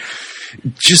website.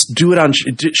 Just do it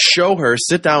show her,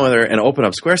 sit down with her and open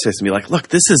up Squarespace and be like, look,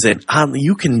 this is it.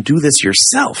 You can do this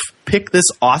yourself. Pick this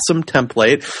awesome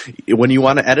template. When you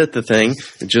want to edit the thing,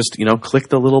 just, click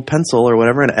the little pencil or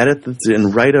whatever and edit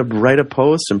and write a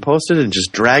post and post it and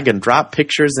just drag and drop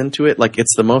pictures into it. Like,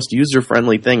 it's the most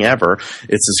user-friendly thing ever.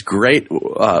 It's this great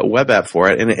web app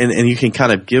for it. And you can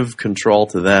kind of give control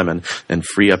to them and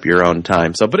free up your own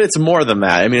time. So, but it's more than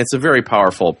that. I mean, it's a very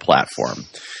powerful platform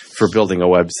for building a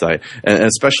website, and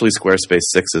especially Squarespace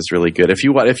 6 is really good. If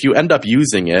you end up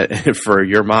using it for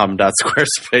your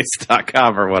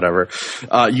mom.squarespace.com or whatever,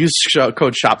 use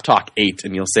code SHOPTALK8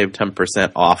 and you'll save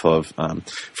 10% off of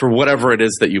for whatever it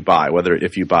is that you buy. Whether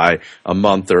if you buy a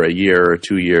month or a year or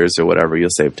 2 years or whatever, you'll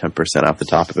save 10% off the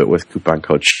top of it with coupon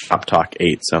code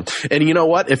SHOPTALK8. So, and you know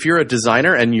what? If you're a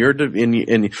designer and you're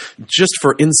just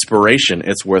for inspiration,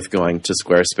 it's worth going to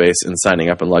Squarespace and signing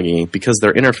up and logging in because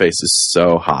their interface is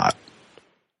so hot.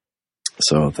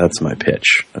 So that's my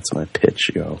pitch.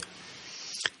 Yo.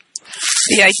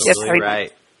 The idea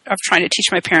right. of trying to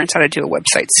teach my parents how to do a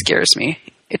website scares me.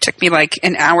 It took me like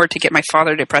an hour to get my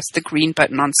father to press the green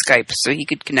button on Skype so he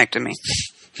could connect to me.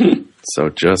 So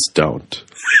just don't.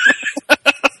 But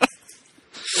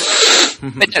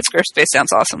that Squarespace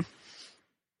sounds awesome.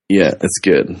 Yeah, it's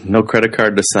good. No credit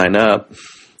card to sign up.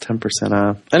 10%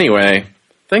 off. Anyway,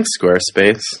 thanks,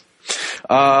 Squarespace.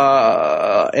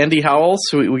 Andy Howells,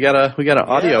 we got an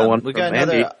audio one. We got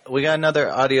another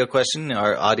audio question.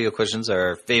 Our audio questions are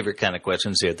our favorite kind of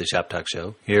questions here at the Shop Talk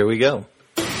Show. Here we go.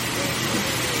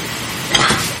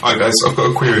 Hi guys, I've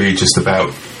got a query just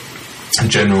about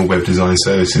general web design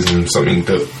services, and something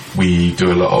that we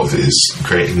do a lot of is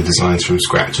creating the designs from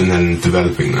scratch and then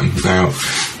developing them. Now,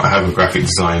 I have a graphic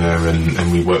designer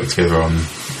and we work together on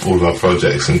all of our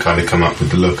projects and kind of come up with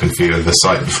the look and feel of the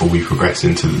site before we progress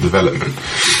into the development.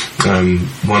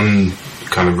 One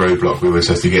kind of roadblock we always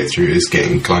have to get through is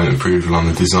getting client approval on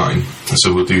the design.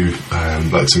 So we'll do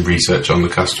like some research on the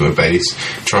customer base,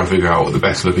 try and figure out what the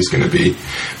best look is going to be.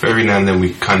 But every now and then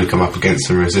we kind of come up against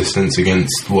some resistance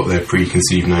against what their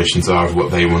preconceived notions are of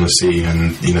what they want to see,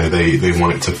 and they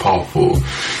want it to pop or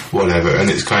whatever. And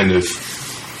it's kind of,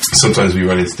 sometimes we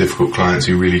run into difficult clients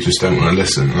who really just don't want to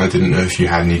listen. And I didn't know if you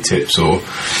had any tips or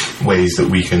ways that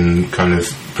we can kind of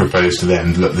propose to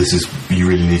them, look, you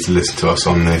really need to listen to us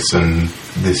on this, and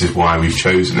this is why we've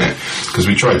chosen it. Because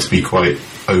we tried to be quite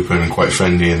open and quite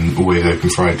friendly and always open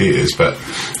for ideas, but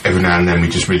every now and then we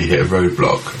just really hit a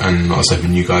roadblock. And I was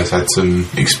hoping you guys had some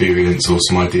experience or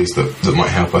some ideas that might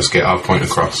help us get our point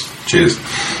across. Cheers.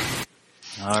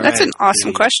 That's an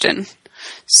awesome question.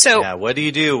 So, yeah, what do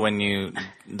you do when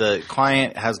the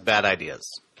client has bad ideas?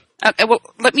 Well,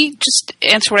 let me just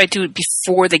answer what I do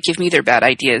before they give me their bad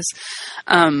ideas.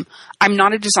 I'm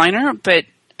not a designer, but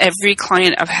every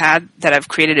client I've had that I've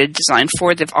created a design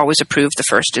for, they've always approved the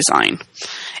first design.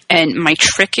 And my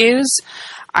trick is,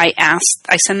 I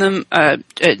send them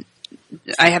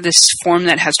I have this form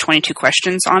that has 22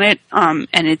 questions on it, and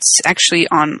it's actually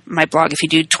on my blog. If you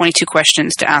do 22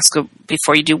 questions to ask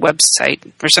before you do website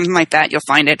or something like that, you'll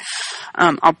find it.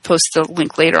 I'll post the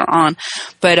link later on.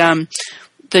 But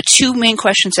the two main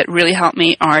questions that really help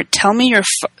me are: tell me your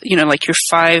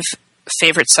 5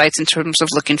 favorite sites in terms of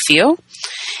look and feel,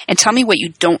 and tell me what you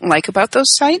don't like about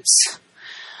those sites.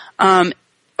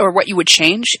 Or what you would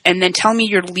change, and then tell me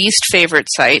your least favorite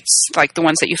sites, like the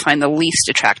ones that you find the least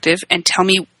attractive, and tell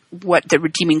me what the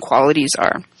redeeming qualities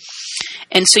are.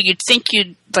 And so you'd think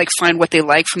you'd find what they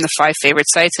like from the 5 favorite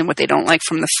sites and what they don't like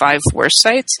from the 5 worst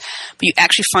sites, but you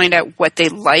actually find out what they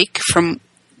like from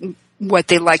what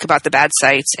they like about the bad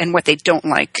sites and what they don't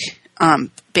like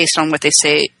based on what they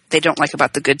say they don't like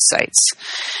about the good sites.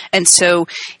 And so,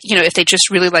 if they just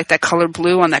really like that color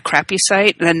blue on that crappy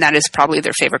site, then that is probably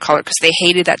their favorite color because they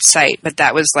hated that site, but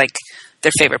that was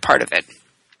their favorite part of it.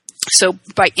 So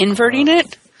by inverting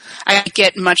it, I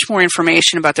get much more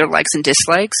information about their likes and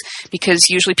dislikes, because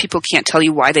usually people can't tell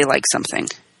you why they like something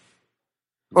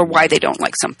or why they don't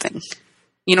like something.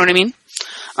 You know what I mean?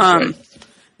 Right.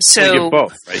 So you get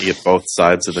both, right? You get both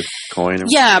sides of the coin.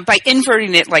 Yeah, by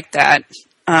inverting it like that,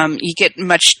 you get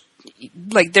much.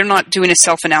 Like, they're not doing a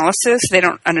self-analysis. They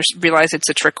don't realize it's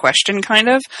a trick question, kind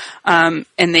of. And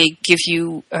they give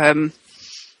you...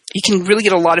 you can really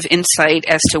get a lot of insight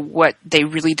as to what they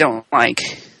really don't like.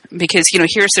 Because,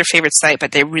 here's their favorite site,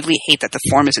 but they really hate that the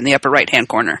form is in the upper right-hand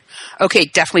corner. Okay,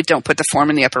 definitely don't put the form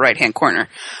in the upper right-hand corner.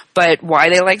 But why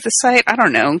they like the site, I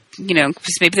don't know.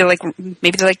 Because maybe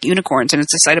they like unicorns, and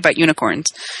it's a site about unicorns.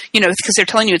 Because they're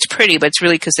telling you it's pretty, but it's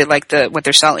really because they like what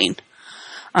they're selling.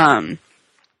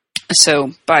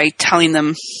 So by telling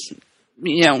them,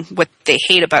 what they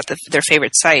hate about their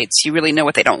favorite sites, you really know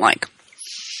what they don't like.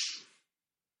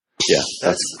 Yeah,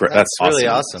 that's great. That's really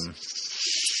awesome.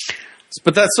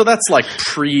 But that's like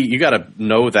you got to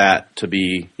know that to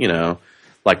be,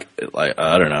 like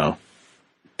I don't know,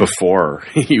 before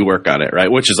you work on it, right?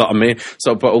 Which is amazing.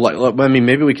 So, but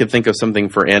maybe we could think of something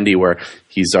for Andy where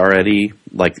he's already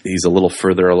he's a little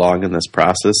further along in this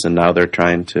process, and now they're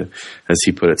trying to, as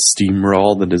he put it,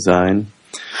 steamroll the design.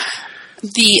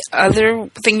 The other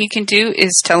thing you can do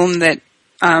is tell them that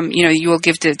you will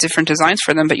give different designs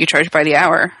for them, but you charge by the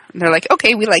hour. And they're like,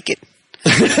 okay, we like it.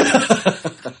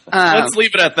 Let's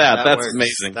leave it at that. That's works.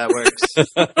 Amazing. That works.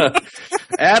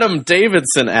 Adam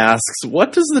Davidson asks,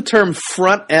 what does the term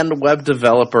front-end web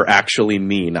developer actually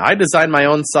mean? I design my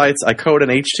own sites. I code in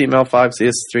HTML5,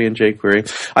 CSS3, and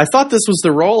jQuery. I thought this was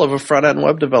the role of a front-end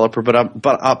web developer, but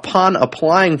upon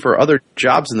applying for other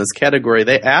jobs in this category,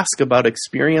 they ask about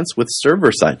experience with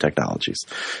server-side technologies,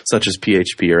 such as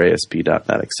PHP or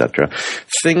ASP.NET, etc.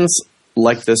 Things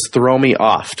like this throw me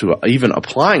off to even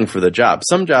applying for the job.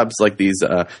 Some jobs like these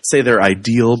say they're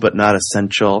ideal but not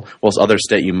essential, whilst others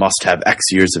state you must have X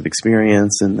years of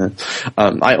experience. And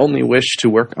I only wish to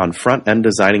work on front-end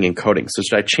designing and coding. So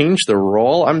should I change the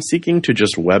role I'm seeking to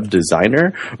just web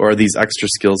designer, or are these extra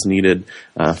skills needed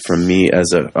from me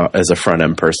as a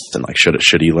front-end person? Like, should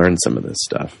he learn some of this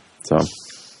stuff? So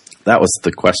that was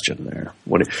the question there.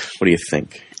 What do you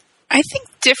think? I think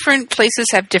different places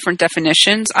have different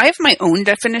definitions. I have my own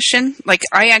definition. Like,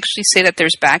 I actually say that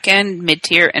there's back end, mid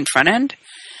tier, and front end.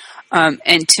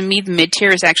 And to me, the mid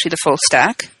tier is actually the full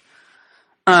stack.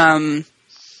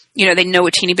 They know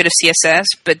a teeny bit of CSS,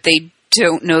 but they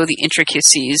don't know the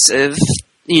intricacies of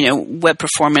web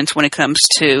performance when it comes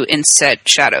to inset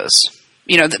shadows.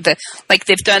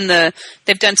 They've done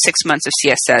 6 months of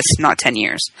CSS, not 10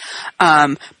 years.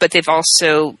 But they've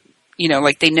also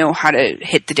they know how to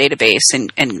hit the database,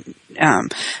 and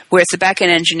whereas the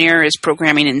back-end engineer is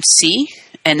programming in C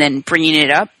and then bringing it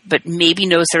up, but maybe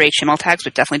knows their HTML tags,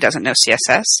 but definitely doesn't know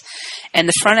CSS. And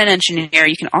the front-end engineer,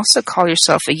 you can also call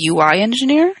yourself a UI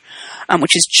engineer,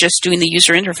 which is just doing the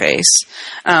user interface.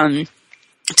 To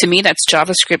me, that's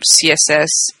JavaScript, CSS,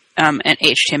 and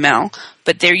HTML,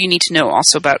 but there you need to know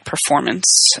also about performance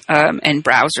and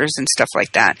browsers and stuff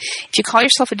like that. If you call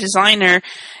yourself a designer,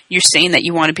 you're saying that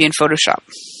you want to be in Photoshop.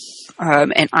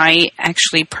 And I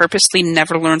actually purposely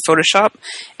never learned Photoshop,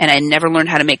 and I never learned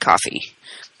how to make coffee,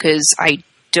 because I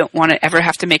don't want to ever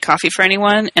have to make coffee for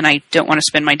anyone, and I don't want to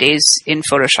spend my days in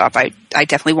Photoshop. I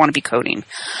definitely want to be coding.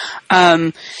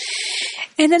 And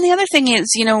then the other thing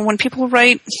is, when people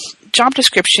write job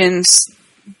descriptions,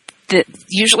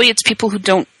 usually it's people who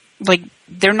don't,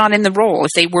 they're not in the role.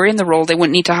 If they were in the role, they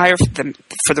wouldn't need to hire them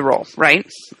for the role, right?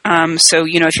 So,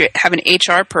 if you have an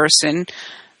HR person,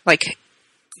 they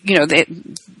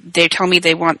tell me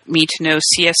they want me to know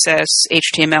CSS,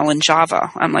 HTML, and Java.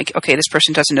 I'm like, okay, this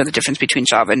person doesn't know the difference between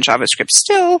Java and JavaScript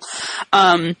still.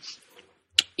 I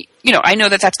know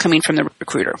that that's coming from the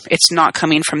recruiter. It's not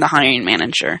coming from the hiring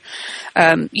manager.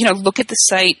 Look at the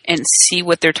site and see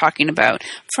what they're talking about.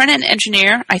 Front-end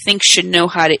engineer, I think, should know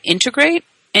how to integrate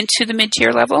into the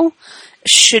mid-tier level.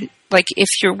 If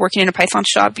you're working in a Python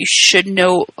shop, you should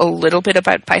know a little bit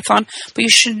about Python, but you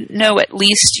should know at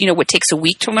least, what takes a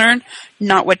week to learn,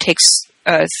 not what takes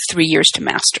 3 years to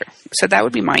master. So that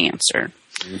would be my answer.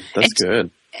 That's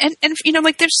good. And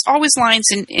there's always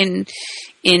lines in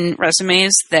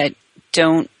resumes that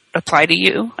don't apply to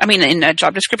you. I mean, in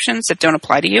job descriptions that don't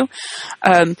apply to you.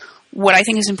 What I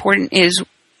think is important is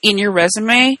in your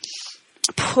resume,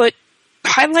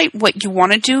 highlight what you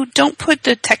want to do. Don't put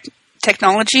the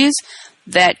technologies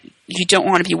that you don't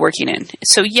want to be working in.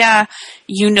 So yeah,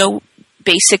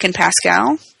 Basic and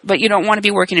Pascal, but you don't want to be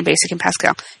working in Basic and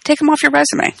Pascal. Take them off your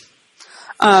resume.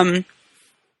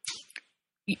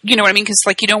 You know what I mean? Because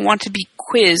you don't want to be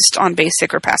quizzed on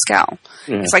Basic or Pascal.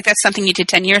 Yeah. It's that's something you did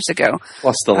 10 years ago.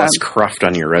 Plus, the less cruft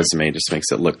on your resume just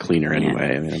makes it look cleaner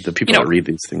anyway. Yeah. I mean, the people that read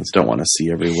these things don't want to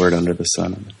see every word under the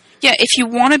sun. Yeah, if you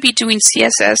want to be doing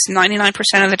CSS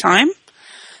 99% of the time,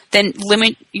 then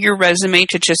limit your resume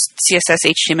to just CSS,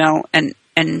 HTML,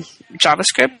 and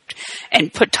JavaScript,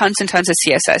 and put tons and tons of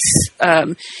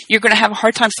CSS. You're going to have a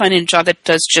hard time finding a job that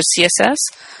does just CSS,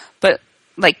 but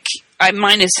like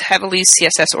mine is heavily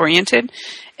CSS oriented,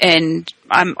 and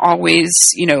I'm always,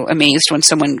 amazed when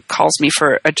someone calls me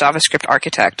for a JavaScript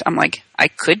architect. I'm like, I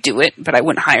could do it, but I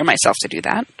wouldn't hire myself to do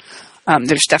that.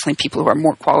 There's definitely people who are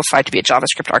more qualified to be a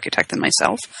JavaScript architect than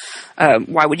myself.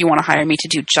 Why would you want to hire me to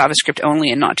do JavaScript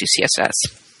only and not do CSS?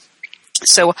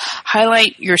 So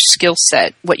highlight your skill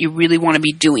set, what you really want to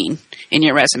be doing in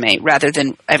your resume, rather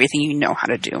than everything you know how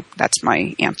to do. That's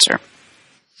my answer.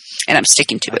 And I'm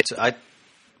sticking to it.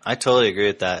 I totally agree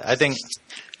with that.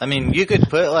 You could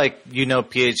put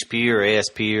PHP or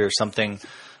ASP or something,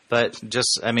 but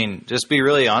just be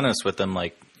really honest with them.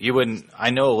 Like, you wouldn't, I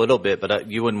know a little bit, but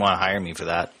you wouldn't want to hire me for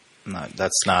that.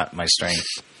 That's not my strength.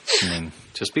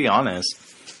 Just be honest.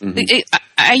 Mm-hmm.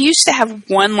 I used to have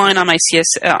one line on my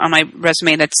on my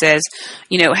resume that says,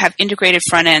 have integrated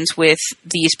front ends with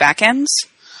these back ends,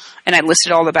 and I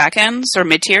listed all the back ends or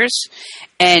mid tiers,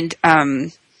 and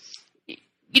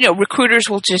recruiters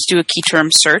will just do a key term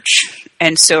search,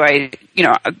 and so I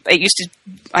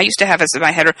used to have as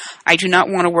my header, I do not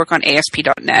want to work on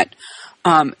ASP.NET.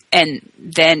 And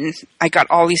then I got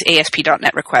all these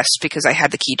ASP.NET requests because I had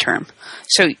the key term.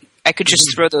 So I could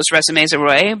just throw those resumes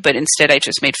away, but instead I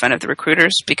just made fun of the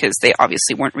recruiters because they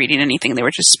obviously weren't reading anything. They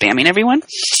were just spamming everyone.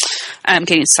 I'm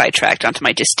getting sidetracked onto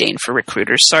my disdain for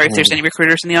recruiters. Sorry if there's any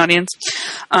recruiters in the audience.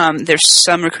 There's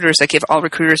some recruiters that give all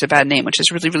recruiters a bad name, which is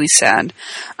really, really sad.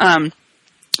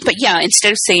 But yeah,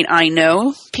 instead of saying I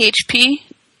know PHP,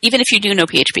 even if you do know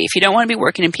PHP, if you don't want to be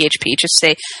working in PHP, just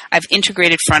say, I've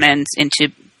integrated front ends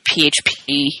into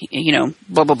PHP,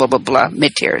 blah, blah, blah, blah, blah,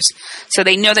 mid-tiers. So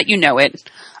they know that you know it,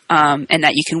 and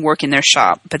that you can work in their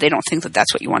shop, but they don't think that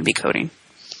that's what you want to be coding.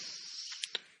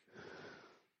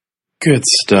 Good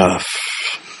stuff.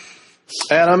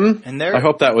 Adam, I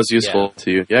hope that was useful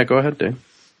to you. Yeah, go ahead, Dave.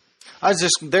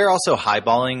 They're also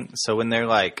highballing, so when they're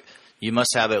like, you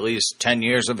must have at least 10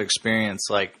 years of experience,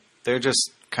 like, they're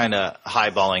just kind of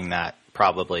highballing that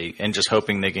probably and just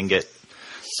hoping they can get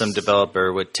some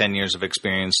developer with 10 years of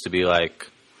experience to be like,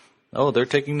 oh, they're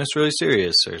taking this really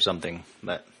serious or something.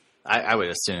 But I would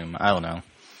assume. I don't know.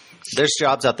 There's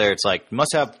jobs out there. It's like,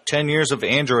 must have 10 years of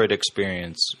Android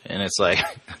experience. And it's like,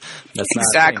 that's not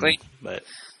exactly. But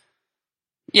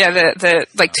yeah,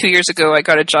 the 2 years ago, I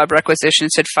got a job requisition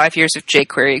that said 5 years of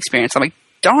jQuery experience. I'm like,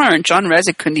 darn, John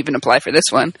Resig couldn't even apply for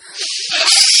this one.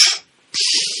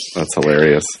 That's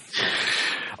hilarious.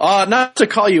 Not to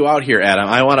call you out here, Adam.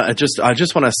 I just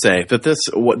want to say that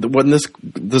when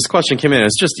this question came in,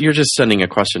 you're just sending a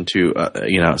question to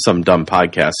some dumb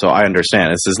podcast. So I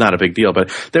understand this is not a big deal,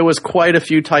 but there was quite a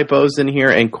few typos in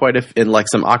here and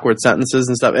some awkward sentences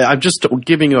and stuff. I'm just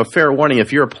giving you a fair warning.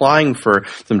 If you're applying for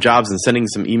some jobs and sending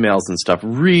some emails and stuff,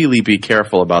 really be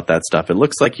careful about that stuff. It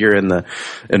looks like you're in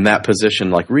that position.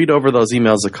 Like, read over those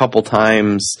emails a couple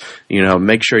times.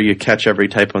 Make sure you catch every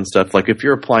typo and stuff. Like, if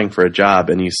you're applying for a job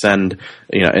and you send,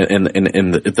 in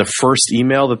the first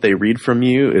email that they read from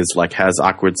you is has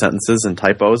awkward sentences and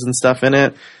typos and stuff in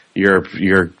it,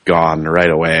 you're gone right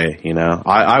away.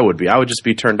 I would just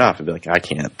be turned off and be like, I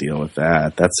can't deal with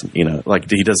that. That's,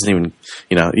 he doesn't even,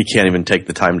 he can't even take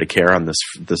the time to care on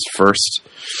this first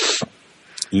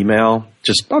email.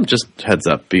 Just heads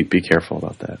up, be careful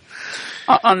about that.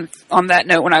 On that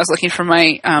note, when I was looking for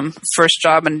my first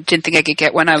job and didn't think I could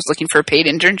get one, I was looking for a paid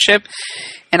internship,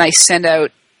 and I sent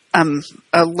out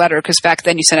a letter, because back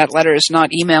then you sent out letters, not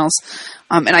emails,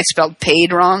 and I spelled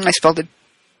paid wrong. I spelled it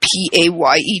Payed.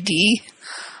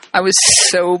 I was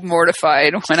so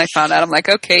mortified when I found out. I'm like,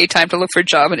 okay, time to look for a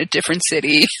job in a different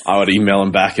city. I would email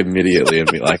him back immediately and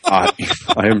be like, I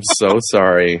am so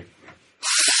sorry.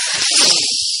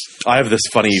 I have this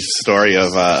funny story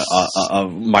of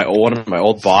one of my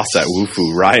old boss at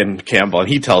Woofu, Ryan Campbell, and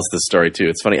he tells this story too.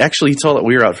 It's funny. Actually, he told it.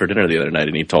 We were out for dinner the other night,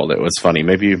 and he told it. It was funny.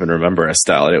 Maybe you even remember,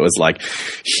 Estelle. And it was like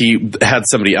he had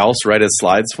somebody else write his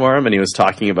slides for him, and he was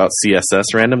talking about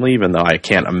CSS randomly. Even though I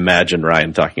can't imagine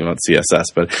Ryan talking about CSS,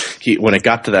 but when it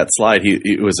got to that slide,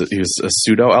 he was a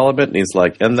pseudo element, and he's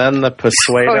like, and then the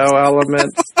pseudo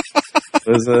element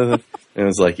it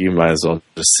was like, you might as well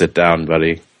just sit down,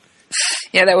 buddy.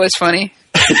 Yeah, that was funny.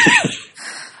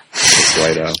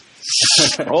 Persuado.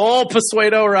 Oh,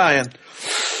 Persuado Ryan.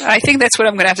 I think that's what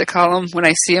I'm going to have to call him when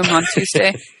I see him on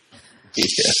Tuesday.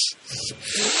 Yeah.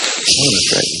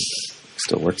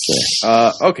 still works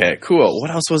there. Okay, cool.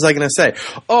 What else was I going to say?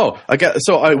 Oh,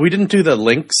 we didn't do the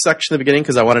links section at the beginning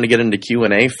because I wanted to get into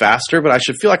Q&A faster, but I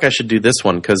should feel like I should do this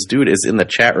one because dude is in the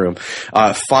chat room.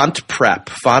 Font Prep,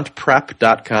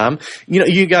 fontprep.com.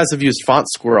 You guys have used Font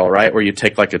Squirrel, right? Where you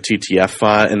take like a TTF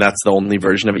font and that's the only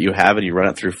version of it you have and you run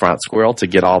it through Font Squirrel to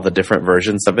get all the different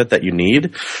versions of it that you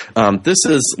need. This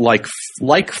is like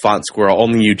Font Squirrel,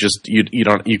 only you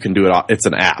can do it. It's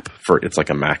an app it's like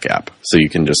a Mac app. So you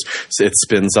can it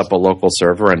spins up a local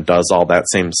server and does all that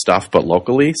same stuff, but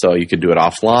locally. So you can do it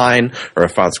offline or a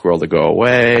Font Squirrel to go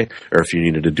away, or if you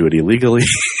needed to do it illegally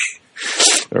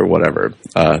or whatever.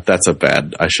 That's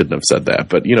I shouldn't have said that,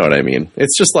 but you know what I mean.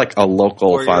 It's just like a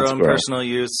local for Font your own Squirrel. Personal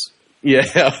use.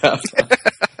 Yeah.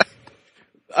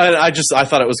 I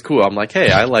thought it was cool. I'm like,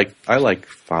 hey, I like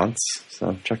fonts,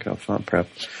 so check out Font Prep.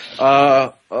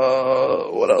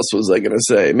 What else was I going to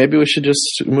say? Maybe we should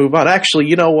just move on. Actually,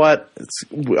 you know what?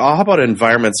 How about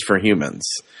environments for humans?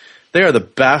 They are the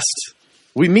best.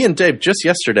 Me and Dave just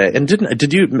yesterday, and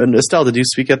Estelle? Did you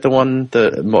speak at the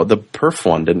perf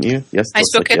one? Didn't you? Yes, I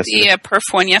spoke at the perf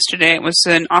one yesterday. It was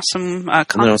an awesome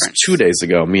conference. No, it was 2 days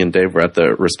ago. Me and Dave were at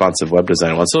the responsive web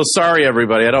design one. So sorry,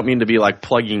 everybody. I don't mean to be like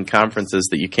plugging conferences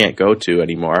that you can't go to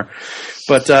anymore.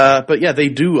 But yeah, they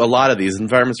do a lot of these.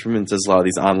 Environments for Humans does a lot of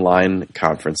these online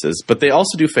conferences, but they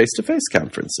also do face-to-face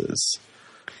conferences,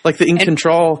 like the In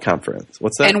Control conference.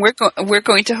 What's that? And we're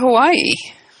going to Hawaii.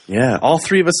 Yeah, all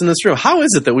three of us in this room. How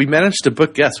is it that we managed to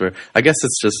book guests? I guess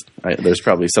it's just there's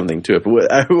probably something to it.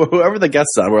 But whoever the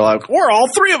guests are, we're like, all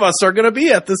three of us are going to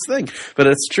be at this thing. But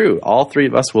it's true. All three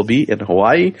of us will be in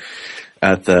Hawaii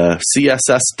at the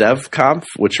CSS Dev Conf,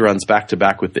 which runs back to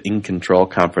back with the In Control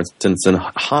conference. It's in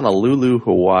Honolulu,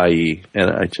 Hawaii,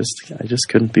 and I just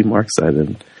couldn't be more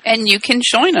excited. And you can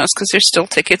join us because there's still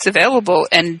tickets available.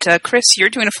 And Chris, you're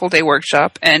doing a full day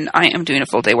workshop, and I am doing a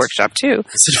full day workshop too.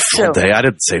 Is it full day? I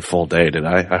didn't say full day, did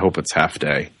I? I hope it's half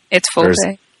day. It's full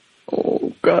day.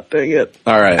 Oh, God dang it!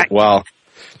 All right, well,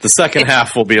 the second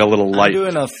half will be a little light.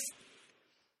 I'm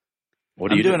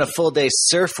doing a full day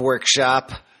surf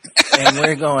workshop. And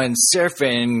we're going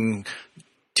surfing,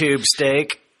 tube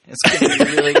steak. It's going to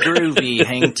be really groovy.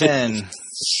 Hang 10.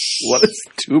 What does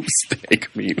tube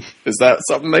steak mean? Is that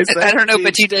something they say? I don't know, tube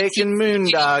but you steak and moon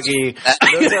doggy.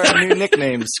 Those are our new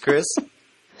nicknames, Chris.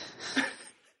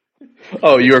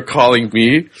 Oh, you're calling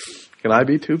me? Can I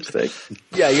be tube steak?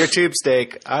 Yeah, you're tube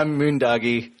steak. I'm moon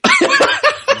doggy.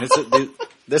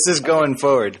 This is going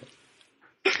forward.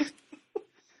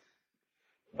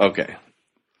 Okay.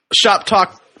 Shop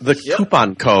Talk. The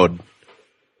coupon code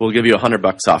will give you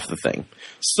 $100 off the thing.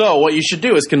 So what you should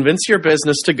do is convince your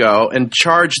business to go and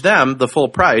charge them the full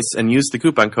price and use the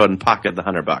coupon code and pocket the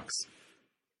 $100.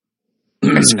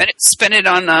 Spend it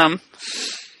on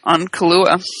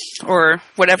Kahlua or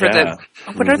whatever.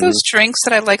 What are those drinks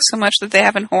that I like so much that they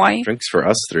have in Hawaii? Drinks for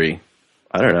us three.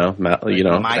 I don't know,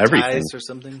 Mai everything. Tais or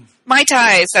something. Mai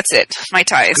Tais, that's it. Mai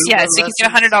Tais. Yes, you can get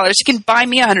 $100. You can buy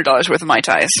me $100 worth of Mai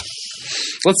Tais.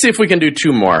 Let's see if we can do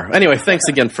two more. Anyway, thanks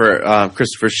again for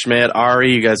Christopher Schmidt,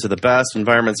 Ari. You guys are the best.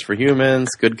 Environments for Humans,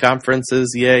 good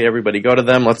conferences. Yay, everybody go to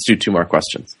them. Let's do two more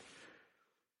questions.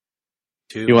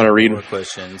 You want to read? More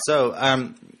questions. So,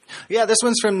 this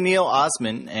one's from Neil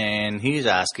Osman, and he's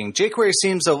asking, jQuery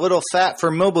seems a little fat for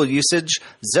mobile usage.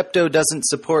 Zepto doesn't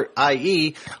support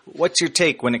IE. What's your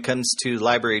take when it comes to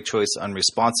library choice on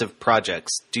responsive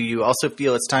projects? Do you also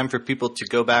feel it's time for people to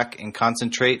go back and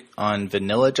concentrate on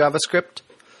vanilla JavaScript?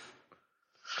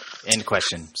 End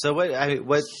question. So what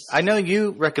I know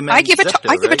you recommend I give a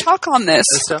talk on this.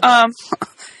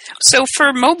 So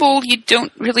for mobile, you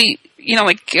don't really,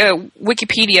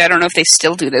 Wikipedia, I don't know if they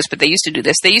still do this, but they used to do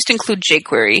this. They used to include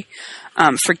jQuery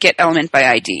for get element by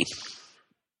ID.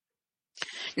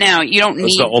 Now, you don't need...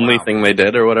 That's the only thing they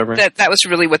did or whatever? That was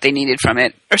really what they needed from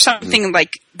it. Or something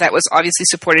like that was obviously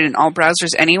supported in all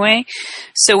browsers anyway.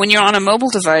 So when you're on a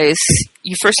mobile device,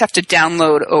 you first have to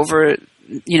download over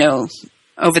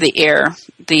the air,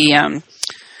 the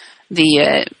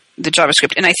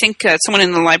JavaScript. And I think someone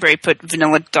in the library put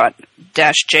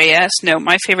vanilla.-js. No,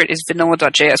 my favorite is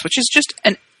vanilla.js, which is just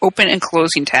an open and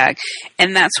closing tag.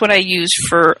 And that's what I use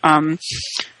for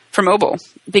mobile.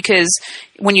 Because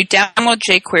when you download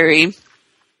jQuery,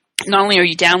 not only are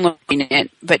you downloading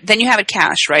it, but then you have it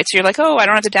cached, right? So you're like, I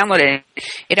don't have to download it.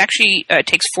 It actually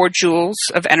takes 4 joules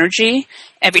of energy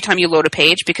every time you load a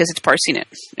page because it's parsing it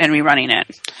and rerunning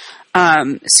it.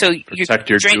 So protect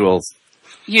your joules.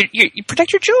 You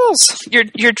protect your joules.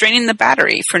 You're draining the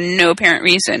battery for no apparent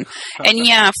reason. And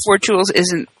 4 joules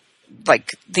isn't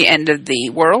like the end of the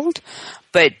world,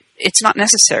 but it's not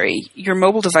necessary. Your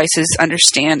mobile devices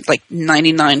understand like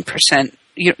 99%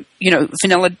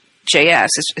 vanilla JS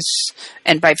is,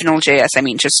 and by vanilla JS I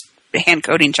mean just hand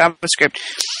coding JavaScript.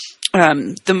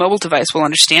 The mobile device will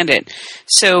understand it.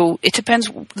 So it depends.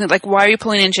 Like, why are you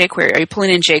pulling in jQuery? Are you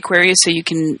pulling in jQuery so you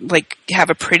can like have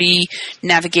a pretty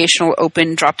navigational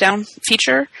open drop-down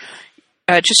feature?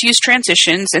 Just use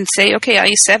transitions and say, okay,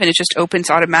 IE7, it just opens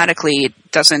automatically. It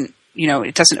doesn't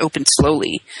open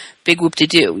slowly. Big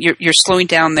whoop-de-doo. You're slowing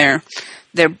down they're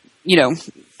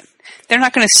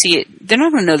not going to see it. They're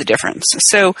not going to know the difference.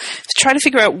 So try to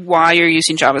figure out why you're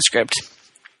using JavaScript.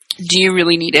 Do you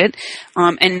really need it?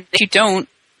 And if you don't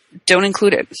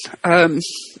include it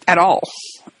at all.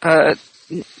 If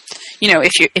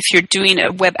you're doing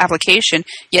a web application,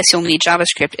 yes, you'll need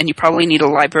JavaScript, and you probably need a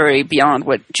library beyond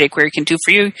what jQuery can do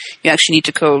for you. You actually need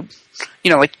to code,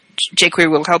 like jQuery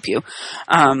will help you.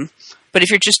 But if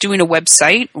you're just doing a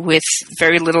website with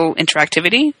very little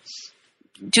interactivity,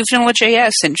 do vanilla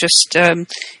JS and just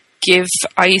give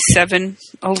IE7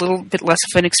 a little bit less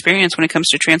of an experience when it comes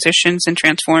to transitions and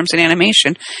transforms and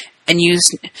animation. And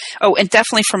and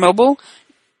definitely for mobile,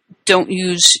 don't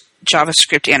use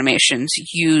JavaScript animations.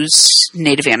 Use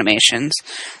native animations.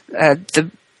 The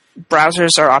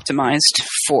browsers are optimized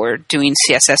for doing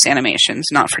CSS animations,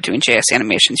 not for doing JS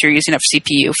animations. You're using up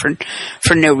CPU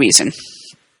for no reason.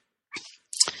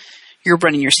 You're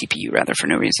running your CPU, rather, for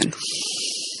no reason.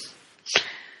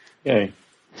 Yay.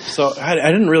 So I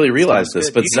didn't really realize this,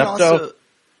 but Zepto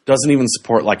doesn't even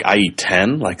support like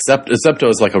IE10. Like Zepto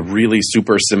is like a really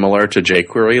super similar to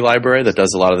jQuery library that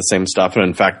does a lot of the same stuff, and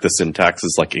in fact the syntax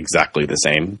is like exactly the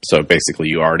same. So basically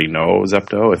you already know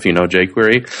Zepto if you know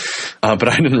jQuery. But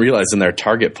I didn't realize in their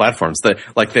target platforms that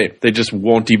they just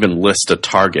won't even list a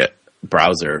target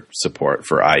browser support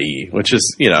for IE, which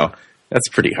is, that's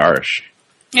pretty harsh.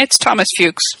 It's Thomas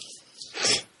Fuchs.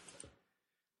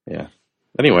 Yeah.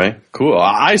 Anyway, cool.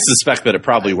 I suspect that it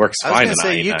probably works fine. I was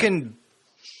going to say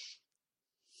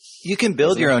you can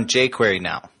build your own jQuery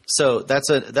now, so that's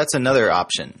another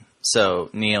option. So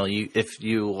Neil, if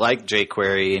you like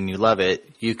jQuery and you love it,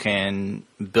 you can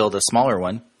build a smaller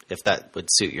one if that would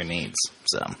suit your needs.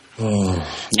 So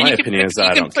my opinion is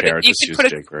that I don't care. Just use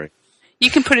jQuery. You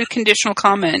can put a conditional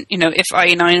comment. If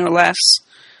IE9 or less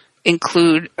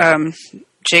include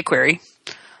jQuery.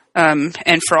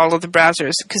 And for all of the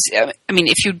browsers, because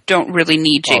if you don't really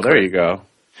need jQuery, there you go.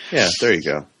 Yeah, there you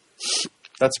go.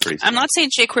 That's pretty simple. I'm not saying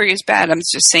jQuery is bad. I'm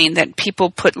just saying that people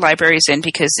put libraries in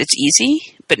because it's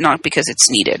easy, but not because it's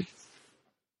needed.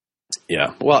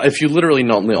 Yeah. Well, if you literally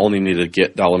only need a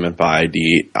get element by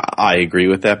ID, I agree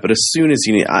with that. But as soon as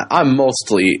you need, I'm going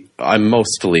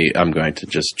to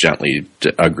just gently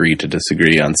agree to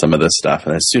disagree on some of this stuff.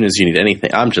 And as soon as you need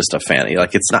anything, I'm just a fan.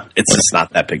 Like it's just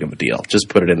not that big of a deal. Just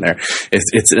put it in there.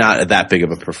 It's not that big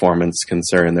of a performance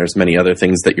concern. There's many other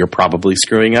things that you're probably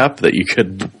screwing up that you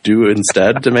could do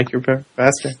instead to make your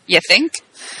faster. You think?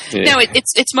 Yeah. No,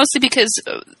 it's mostly because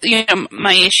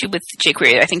my issue with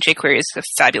jQuery. I think jQuery is a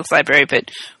fabulous library,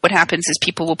 but what happens is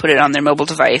people will put it on their mobile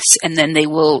device, and then they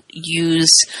will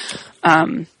use,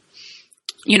 they'll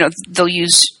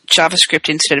use JavaScript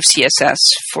instead of CSS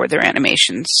for their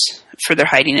animations, for their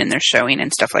hiding and their showing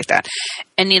and stuff like that.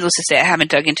 And needless to say, I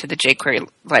haven't dug into the jQuery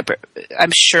library.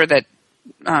 I'm sure that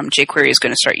jQuery is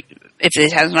going to start, if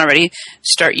it hasn't already,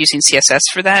 start using CSS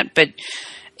for that, but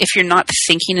if you're not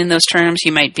thinking in those terms,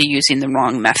 you might be using the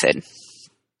wrong method.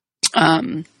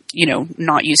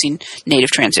 Not using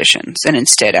native transitions and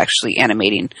instead actually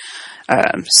animating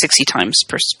 60 times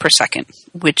per second,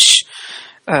 which,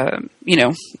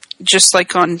 just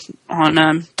like on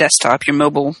desktop, your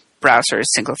mobile browser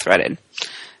is single-threaded.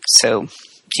 So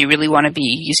do you really want to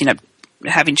be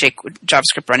having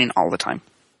JavaScript running all the time?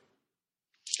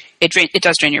 It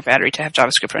does drain your battery to have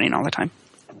JavaScript running all the time.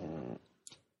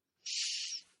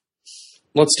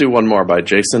 Let's do one more by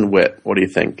Jason Witt. What do you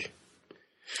think?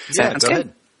 Yeah, go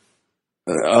ahead.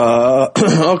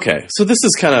 Okay, so this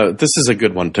is a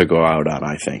good one to go out on,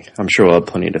 I think. I'm sure we'll have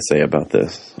plenty to say about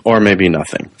this. Or maybe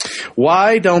nothing.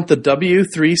 Why don't the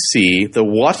W3C, the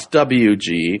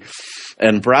WhatWG,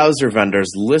 and browser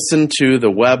vendors listen to the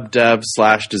web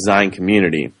dev/design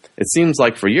community? It seems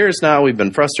like for years now we've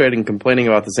been frustrated and complaining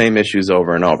about the same issues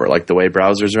over and over, like the way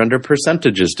browsers render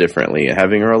percentages differently,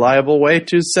 having a reliable way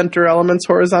to center elements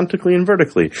horizontally and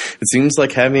vertically. It seems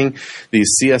like having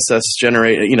these CSS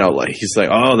generate, he's like,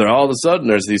 they're all of a sudden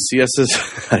there's these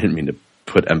CSS. I didn't mean to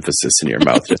put emphasis in your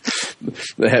mouth.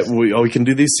 We can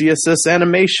do these CSS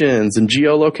animations and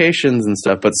geolocations and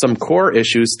stuff, but some core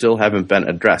issues still haven't been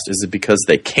addressed. Is it because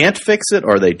they can't fix it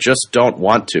or they just don't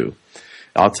want to?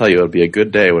 I'll tell you, it'll be a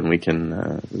good day when we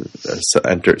can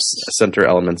center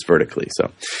elements vertically. So,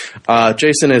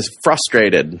 Jason is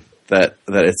frustrated that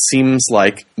it seems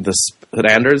like the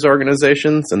standards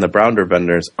organizations and the browser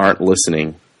vendors aren't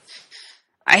listening.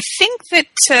 I think that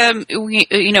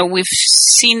we've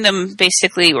seen them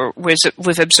basically, or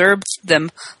we've observed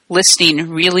them listening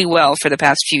really well for the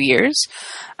past few years,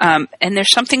 and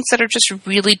there's some things that are just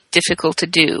really difficult to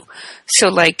do. So,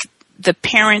 like the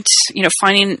parent,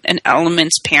 finding an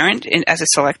element's parent as a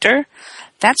selector,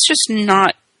 that's just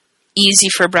not easy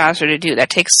for a browser to do. That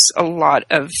takes a lot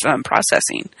of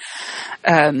processing.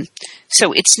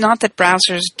 So it's not that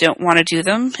browsers don't want to do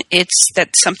them. It's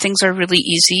that some things are really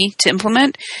easy to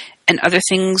implement and other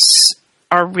things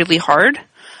are really hard.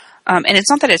 And it's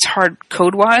not that it's hard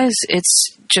code-wise.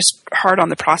 It's just hard on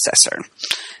the processor.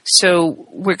 So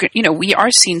we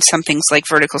are seeing some things like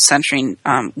vertical centering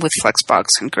with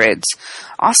Flexbox and grids.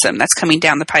 Awesome. That's coming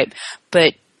down the pipe.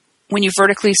 But when you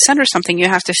vertically center something, you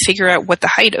have to figure out what the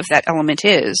height of that element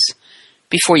is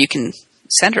before you can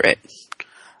center it.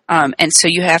 And so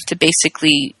you have to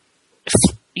basically,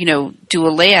 do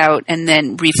a layout and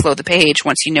then reflow the page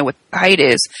once you know what the height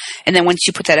is. And then once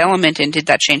you put that element in, did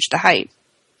that change the height?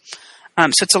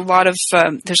 So it's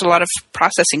there's a lot of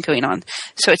processing going on.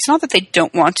 So it's not that they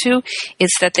don't want to,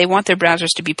 it's that they want their browsers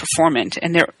to be performant,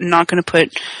 and they're not going to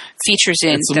put features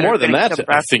in. It's more than that,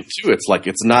 I think, too. It's like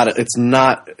it's not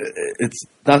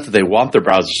that they want their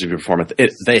browsers to be performant.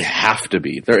 They have to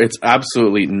be. It's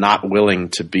absolutely not willing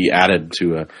to be added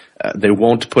to they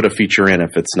won't put a feature in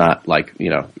if it's not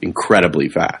incredibly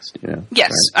fast. Yes, right?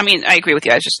 I mean, I agree with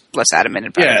you. I was just less adamant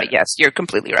about it. But yes, you're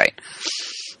completely right.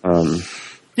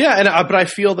 Yeah, but I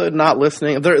feel that not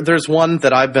listening. There's one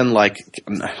that I've been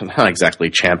not exactly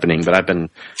championing, but I've been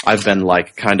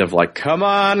kind of come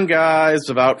on, guys,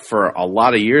 about for a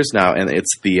lot of years now, and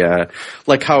it's the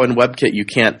how in WebKit you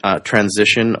can't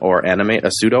transition or animate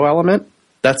a pseudo element.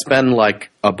 That's been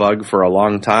a bug for a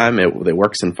long time. It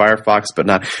works in Firefox, but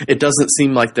not. It doesn't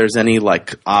seem like there's any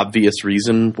obvious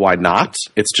reason why not.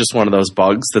 It's just one of those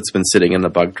bugs that's been sitting in the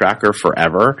bug tracker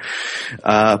forever.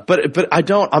 But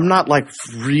I'm not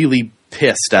really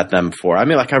pissed at them for. I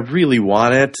mean, I really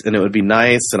want it, and it would be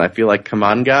nice, and I feel come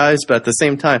on, guys. But at the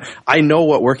same time, I know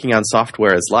what working on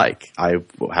software is like. I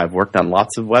have worked on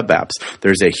lots of web apps.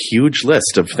 There's a huge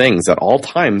list of things at all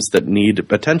times that need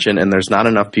attention, and there's not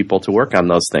enough people to work on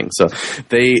those things. So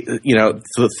the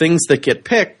things that get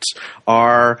picked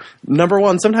are, number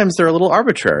one, sometimes they're a little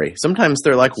arbitrary. Sometimes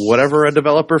they're whatever a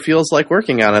developer feels like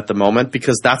working on at the moment,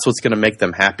 because that's what's going to make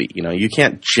them happy. You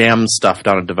can't jam stuff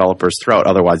down a developer's throat,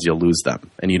 otherwise you'll lose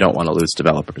them, and you don't want to lose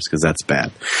developers because that's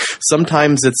bad.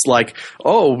 Sometimes it's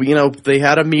they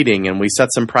had a meeting and we set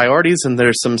some priorities, and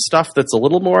there's some stuff that's a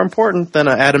little more important than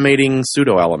an animating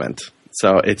pseudo element.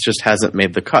 So it just hasn't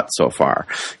made the cut so far.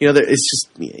 It's just,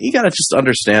 you got to just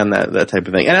understand that type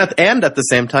of thing. And at the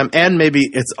same time, and maybe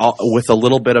it's all, with a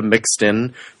little bit of mixed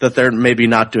in, that they're maybe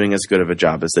not doing as good of a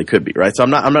job as they could be, right? So I'm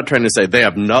not trying to say they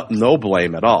have no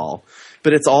blame at all,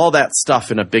 but it's all that stuff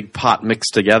in a big pot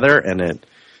mixed together, and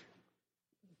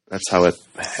that's how it.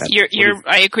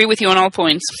 I agree with you on all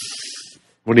points.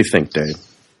 What do you think, Dave?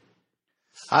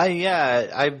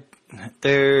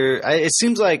 It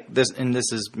seems like this, and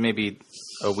this is maybe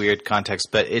a weird context,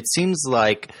 but it seems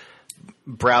like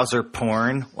browser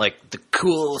porn, the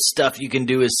cool stuff you can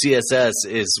do with CSS,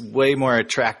 is way more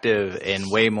attractive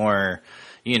and way more,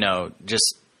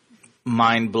 just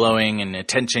mind-blowing and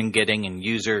attention-getting and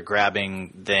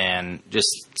user-grabbing than just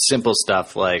simple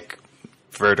stuff like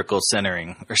vertical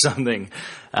centering or something,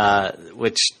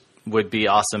 which would be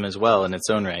awesome as well in its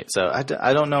own right. So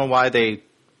I don't know why they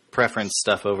preference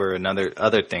stuff over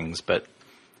other things, but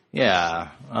yeah,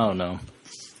 I don't know.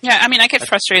 Yeah, I mean, I get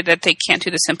frustrated that they can't do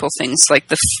the simple things like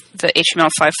the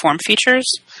HTML5 form features.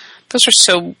 Those are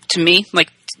so, to me,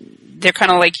 they're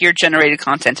kind of like your generated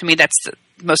content. To me, that's the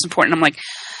most important. I'm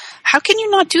how can you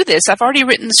not do this? I've already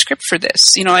written the script for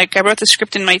this. I wrote the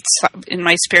script in my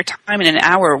spare time in an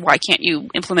hour. Why can't you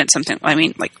implement something? I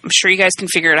mean, I'm sure you guys can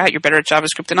figure it out. You're better at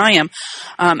JavaScript than I am.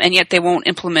 And yet they won't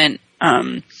implement,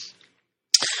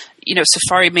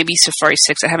 Safari, maybe Safari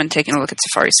 6. I haven't taken a look at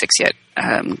Safari 6 yet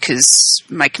because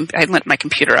I lent my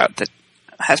computer out that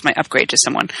has my upgrade to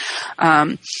someone.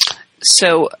 But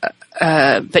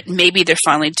maybe they're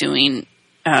finally doing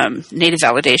native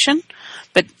validation.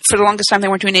 But for the longest time, they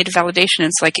weren't doing native validation.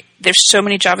 It's there's so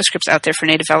many JavaScripts out there for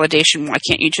native validation. Why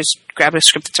can't you just grab a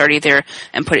script that's already there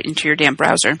and put it into your damn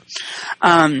browser?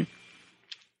 But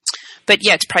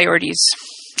yeah, it's priorities,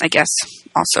 I guess,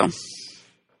 also.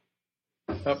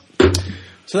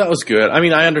 So that was good. I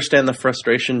mean, I understand the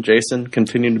frustration, Jason.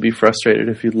 Continue to be frustrated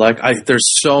if you'd like. There's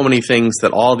so many things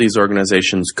that all these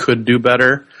organizations could do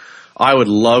better. I would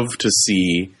love to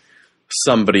see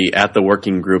somebody at the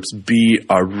working groups be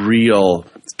a real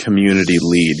community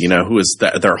lead, who is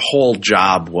their whole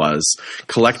job was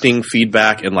collecting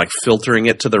feedback and like filtering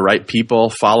it to the right people,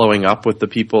 following up with the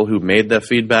people who made that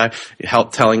feedback,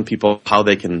 help telling people how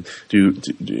they can do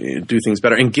things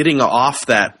better, and getting off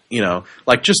that,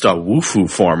 like just a woofoo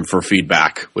form for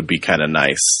feedback would be kind of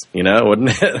nice,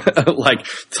 wouldn't it? Like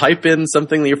type in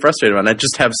something that you're frustrated about and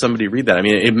just have somebody read that. I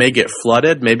mean, it may get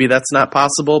flooded, maybe that's not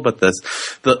possible, but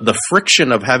the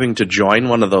friction of having to join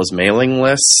one of those mailing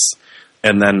lists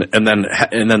and then the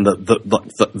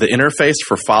interface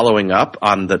for following up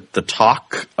on the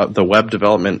talk, the web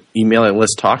development emailing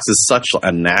list talks is such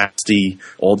a nasty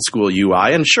old school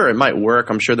UI. And sure, it might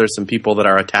work. I'm sure there's some people that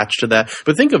are attached to that.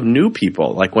 But think of new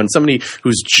people, like when somebody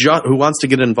who wants to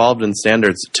get involved in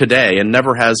standards today and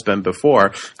never has been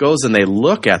before goes and they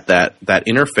look at that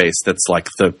interface that's like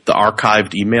the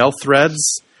archived email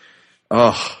threads.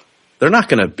 Oh, they're not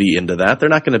going to be into that. They're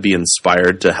not going to be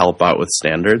inspired to help out with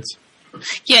standards.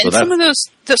 Yeah, and some of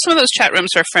those chat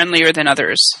rooms are friendlier than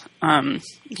others.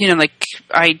 Like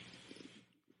I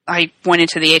went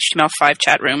into the HTML5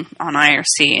 chat room on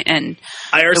IRC, and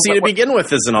IRC to begin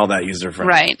with isn't all that user friendly,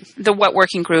 right? The What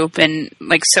Working Group, and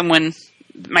like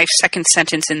my second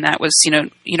sentence in that was,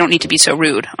 you don't need to be so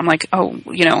rude. I'm like, oh,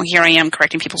 here I am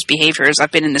correcting people's behaviors.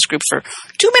 I've been in this group for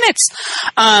 2 minutes,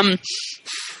 and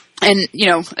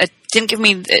it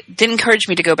didn't encourage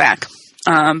me to go back.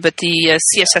 But the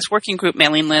CSS working group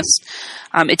mailing list,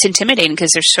 it's intimidating because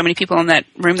there's so many people in that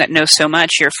room that know so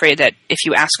much. You're afraid that if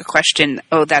you ask a question,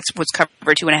 that's what's covered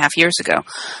 2.5 years ago.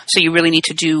 So you really need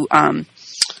to do,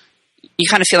 you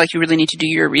kind of feel like you really need to do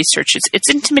your research. It's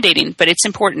intimidating, but it's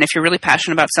important. If you're really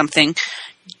passionate about something,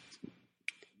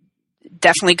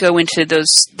 definitely go into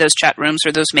those chat rooms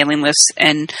or those mailing lists,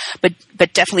 but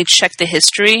definitely check the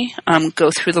history, go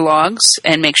through the logs,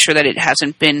 and make sure that it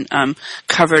hasn't been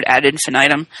covered ad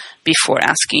infinitum before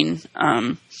asking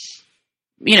a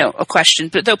question.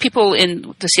 But though people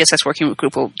in the CSS working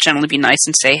group will generally be nice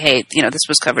and say, hey, this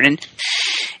was covered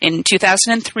in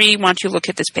 2003. Why don't you look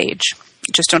at this page?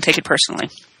 Just don't take it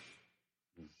personally.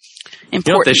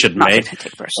 Important, they should make?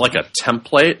 Like a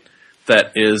template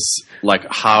that is like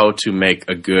how to make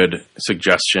a good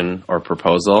suggestion or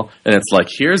proposal. And it's like,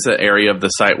 here's an area of the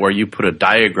site where you put a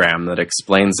diagram that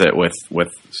explains it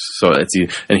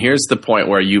and here's the point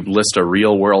where you list a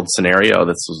real world scenario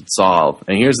that's solved.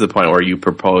 And here's the point where you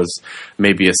propose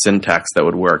maybe a syntax that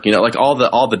would work. Like all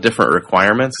the different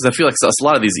requirements. Because I feel like a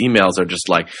lot of these emails are just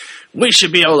like, we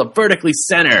should be able to vertically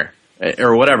center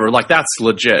or whatever. Like that's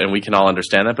legit and we can all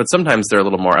understand that, but sometimes they're a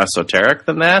little more esoteric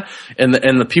than that, and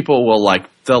the people will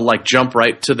they'll jump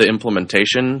right to the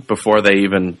implementation before they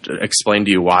even explain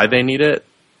to you why they need it.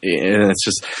 And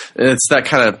it's that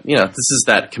kind of, this is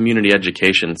that community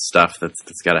education stuff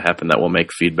that's got to happen that will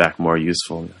make feedback more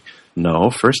useful. No,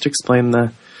 first explain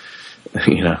a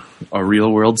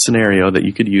real world scenario that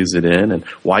you could use it in, and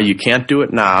why you can't do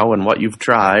it now, and what you've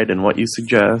tried, and what you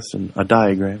suggest, and a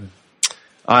diagram.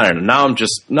 I don't know.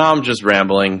 Now I'm just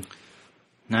rambling.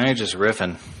 Now you're just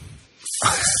riffing.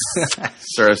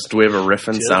 Sir, do we have a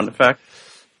riffing sound effect?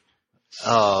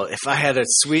 Oh, if I had a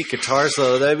sweet guitar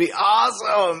solo, that'd be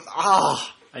awesome. Oh,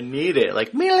 I need it.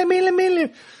 Like, mealy, mealy,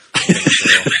 mealy.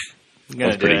 I'm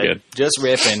going to do it. Good. Just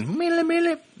riffing. Mealy,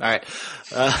 mealy. All right.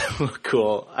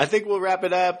 Cool. I think we'll wrap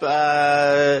it up.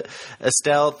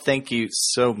 Estelle, thank you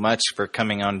so much for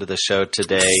coming onto the show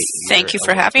today. Thank you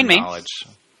for having me.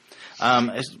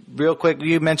 Real quick,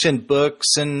 you mentioned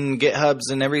books and GitHubs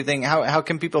and everything. How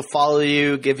can people follow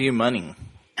you, give you money?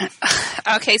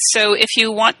 Okay, so if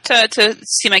you want to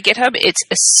see my GitHub, it's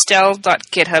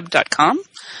estelle.github.com.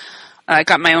 I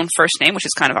got my own first name, which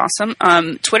is kind of awesome.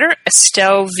 Twitter,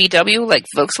 Estelle VW, like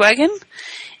Volkswagen.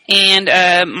 And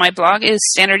my blog is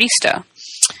Standardista.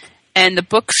 And the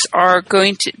books are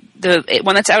the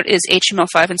one that's out is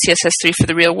HTML5 and CSS3 for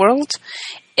the real world.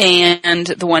 And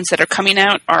the ones that are coming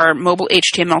out are Mobile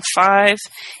HTML5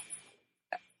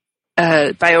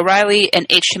 by O'Reilly, and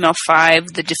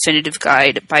HTML5, The Definitive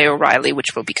Guide by O'Reilly,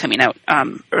 which will be coming out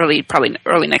probably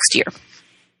early next year.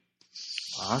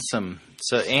 Awesome.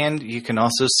 So, and you can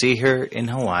also see her in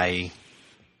Hawaii.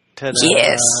 Ta-da.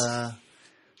 Yes.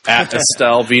 At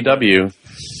Estelle VW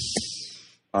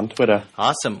on Twitter.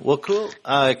 Awesome. Well, cool.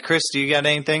 Chris, do you got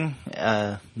anything?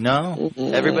 No?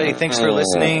 Everybody, thanks for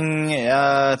listening.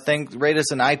 Rate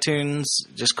us on iTunes.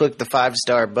 Just click the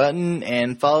 5-star button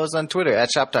and follow us on Twitter at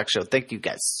Shop Talk Show. Thank you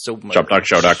guys so much.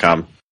 ShopTalkShow.com.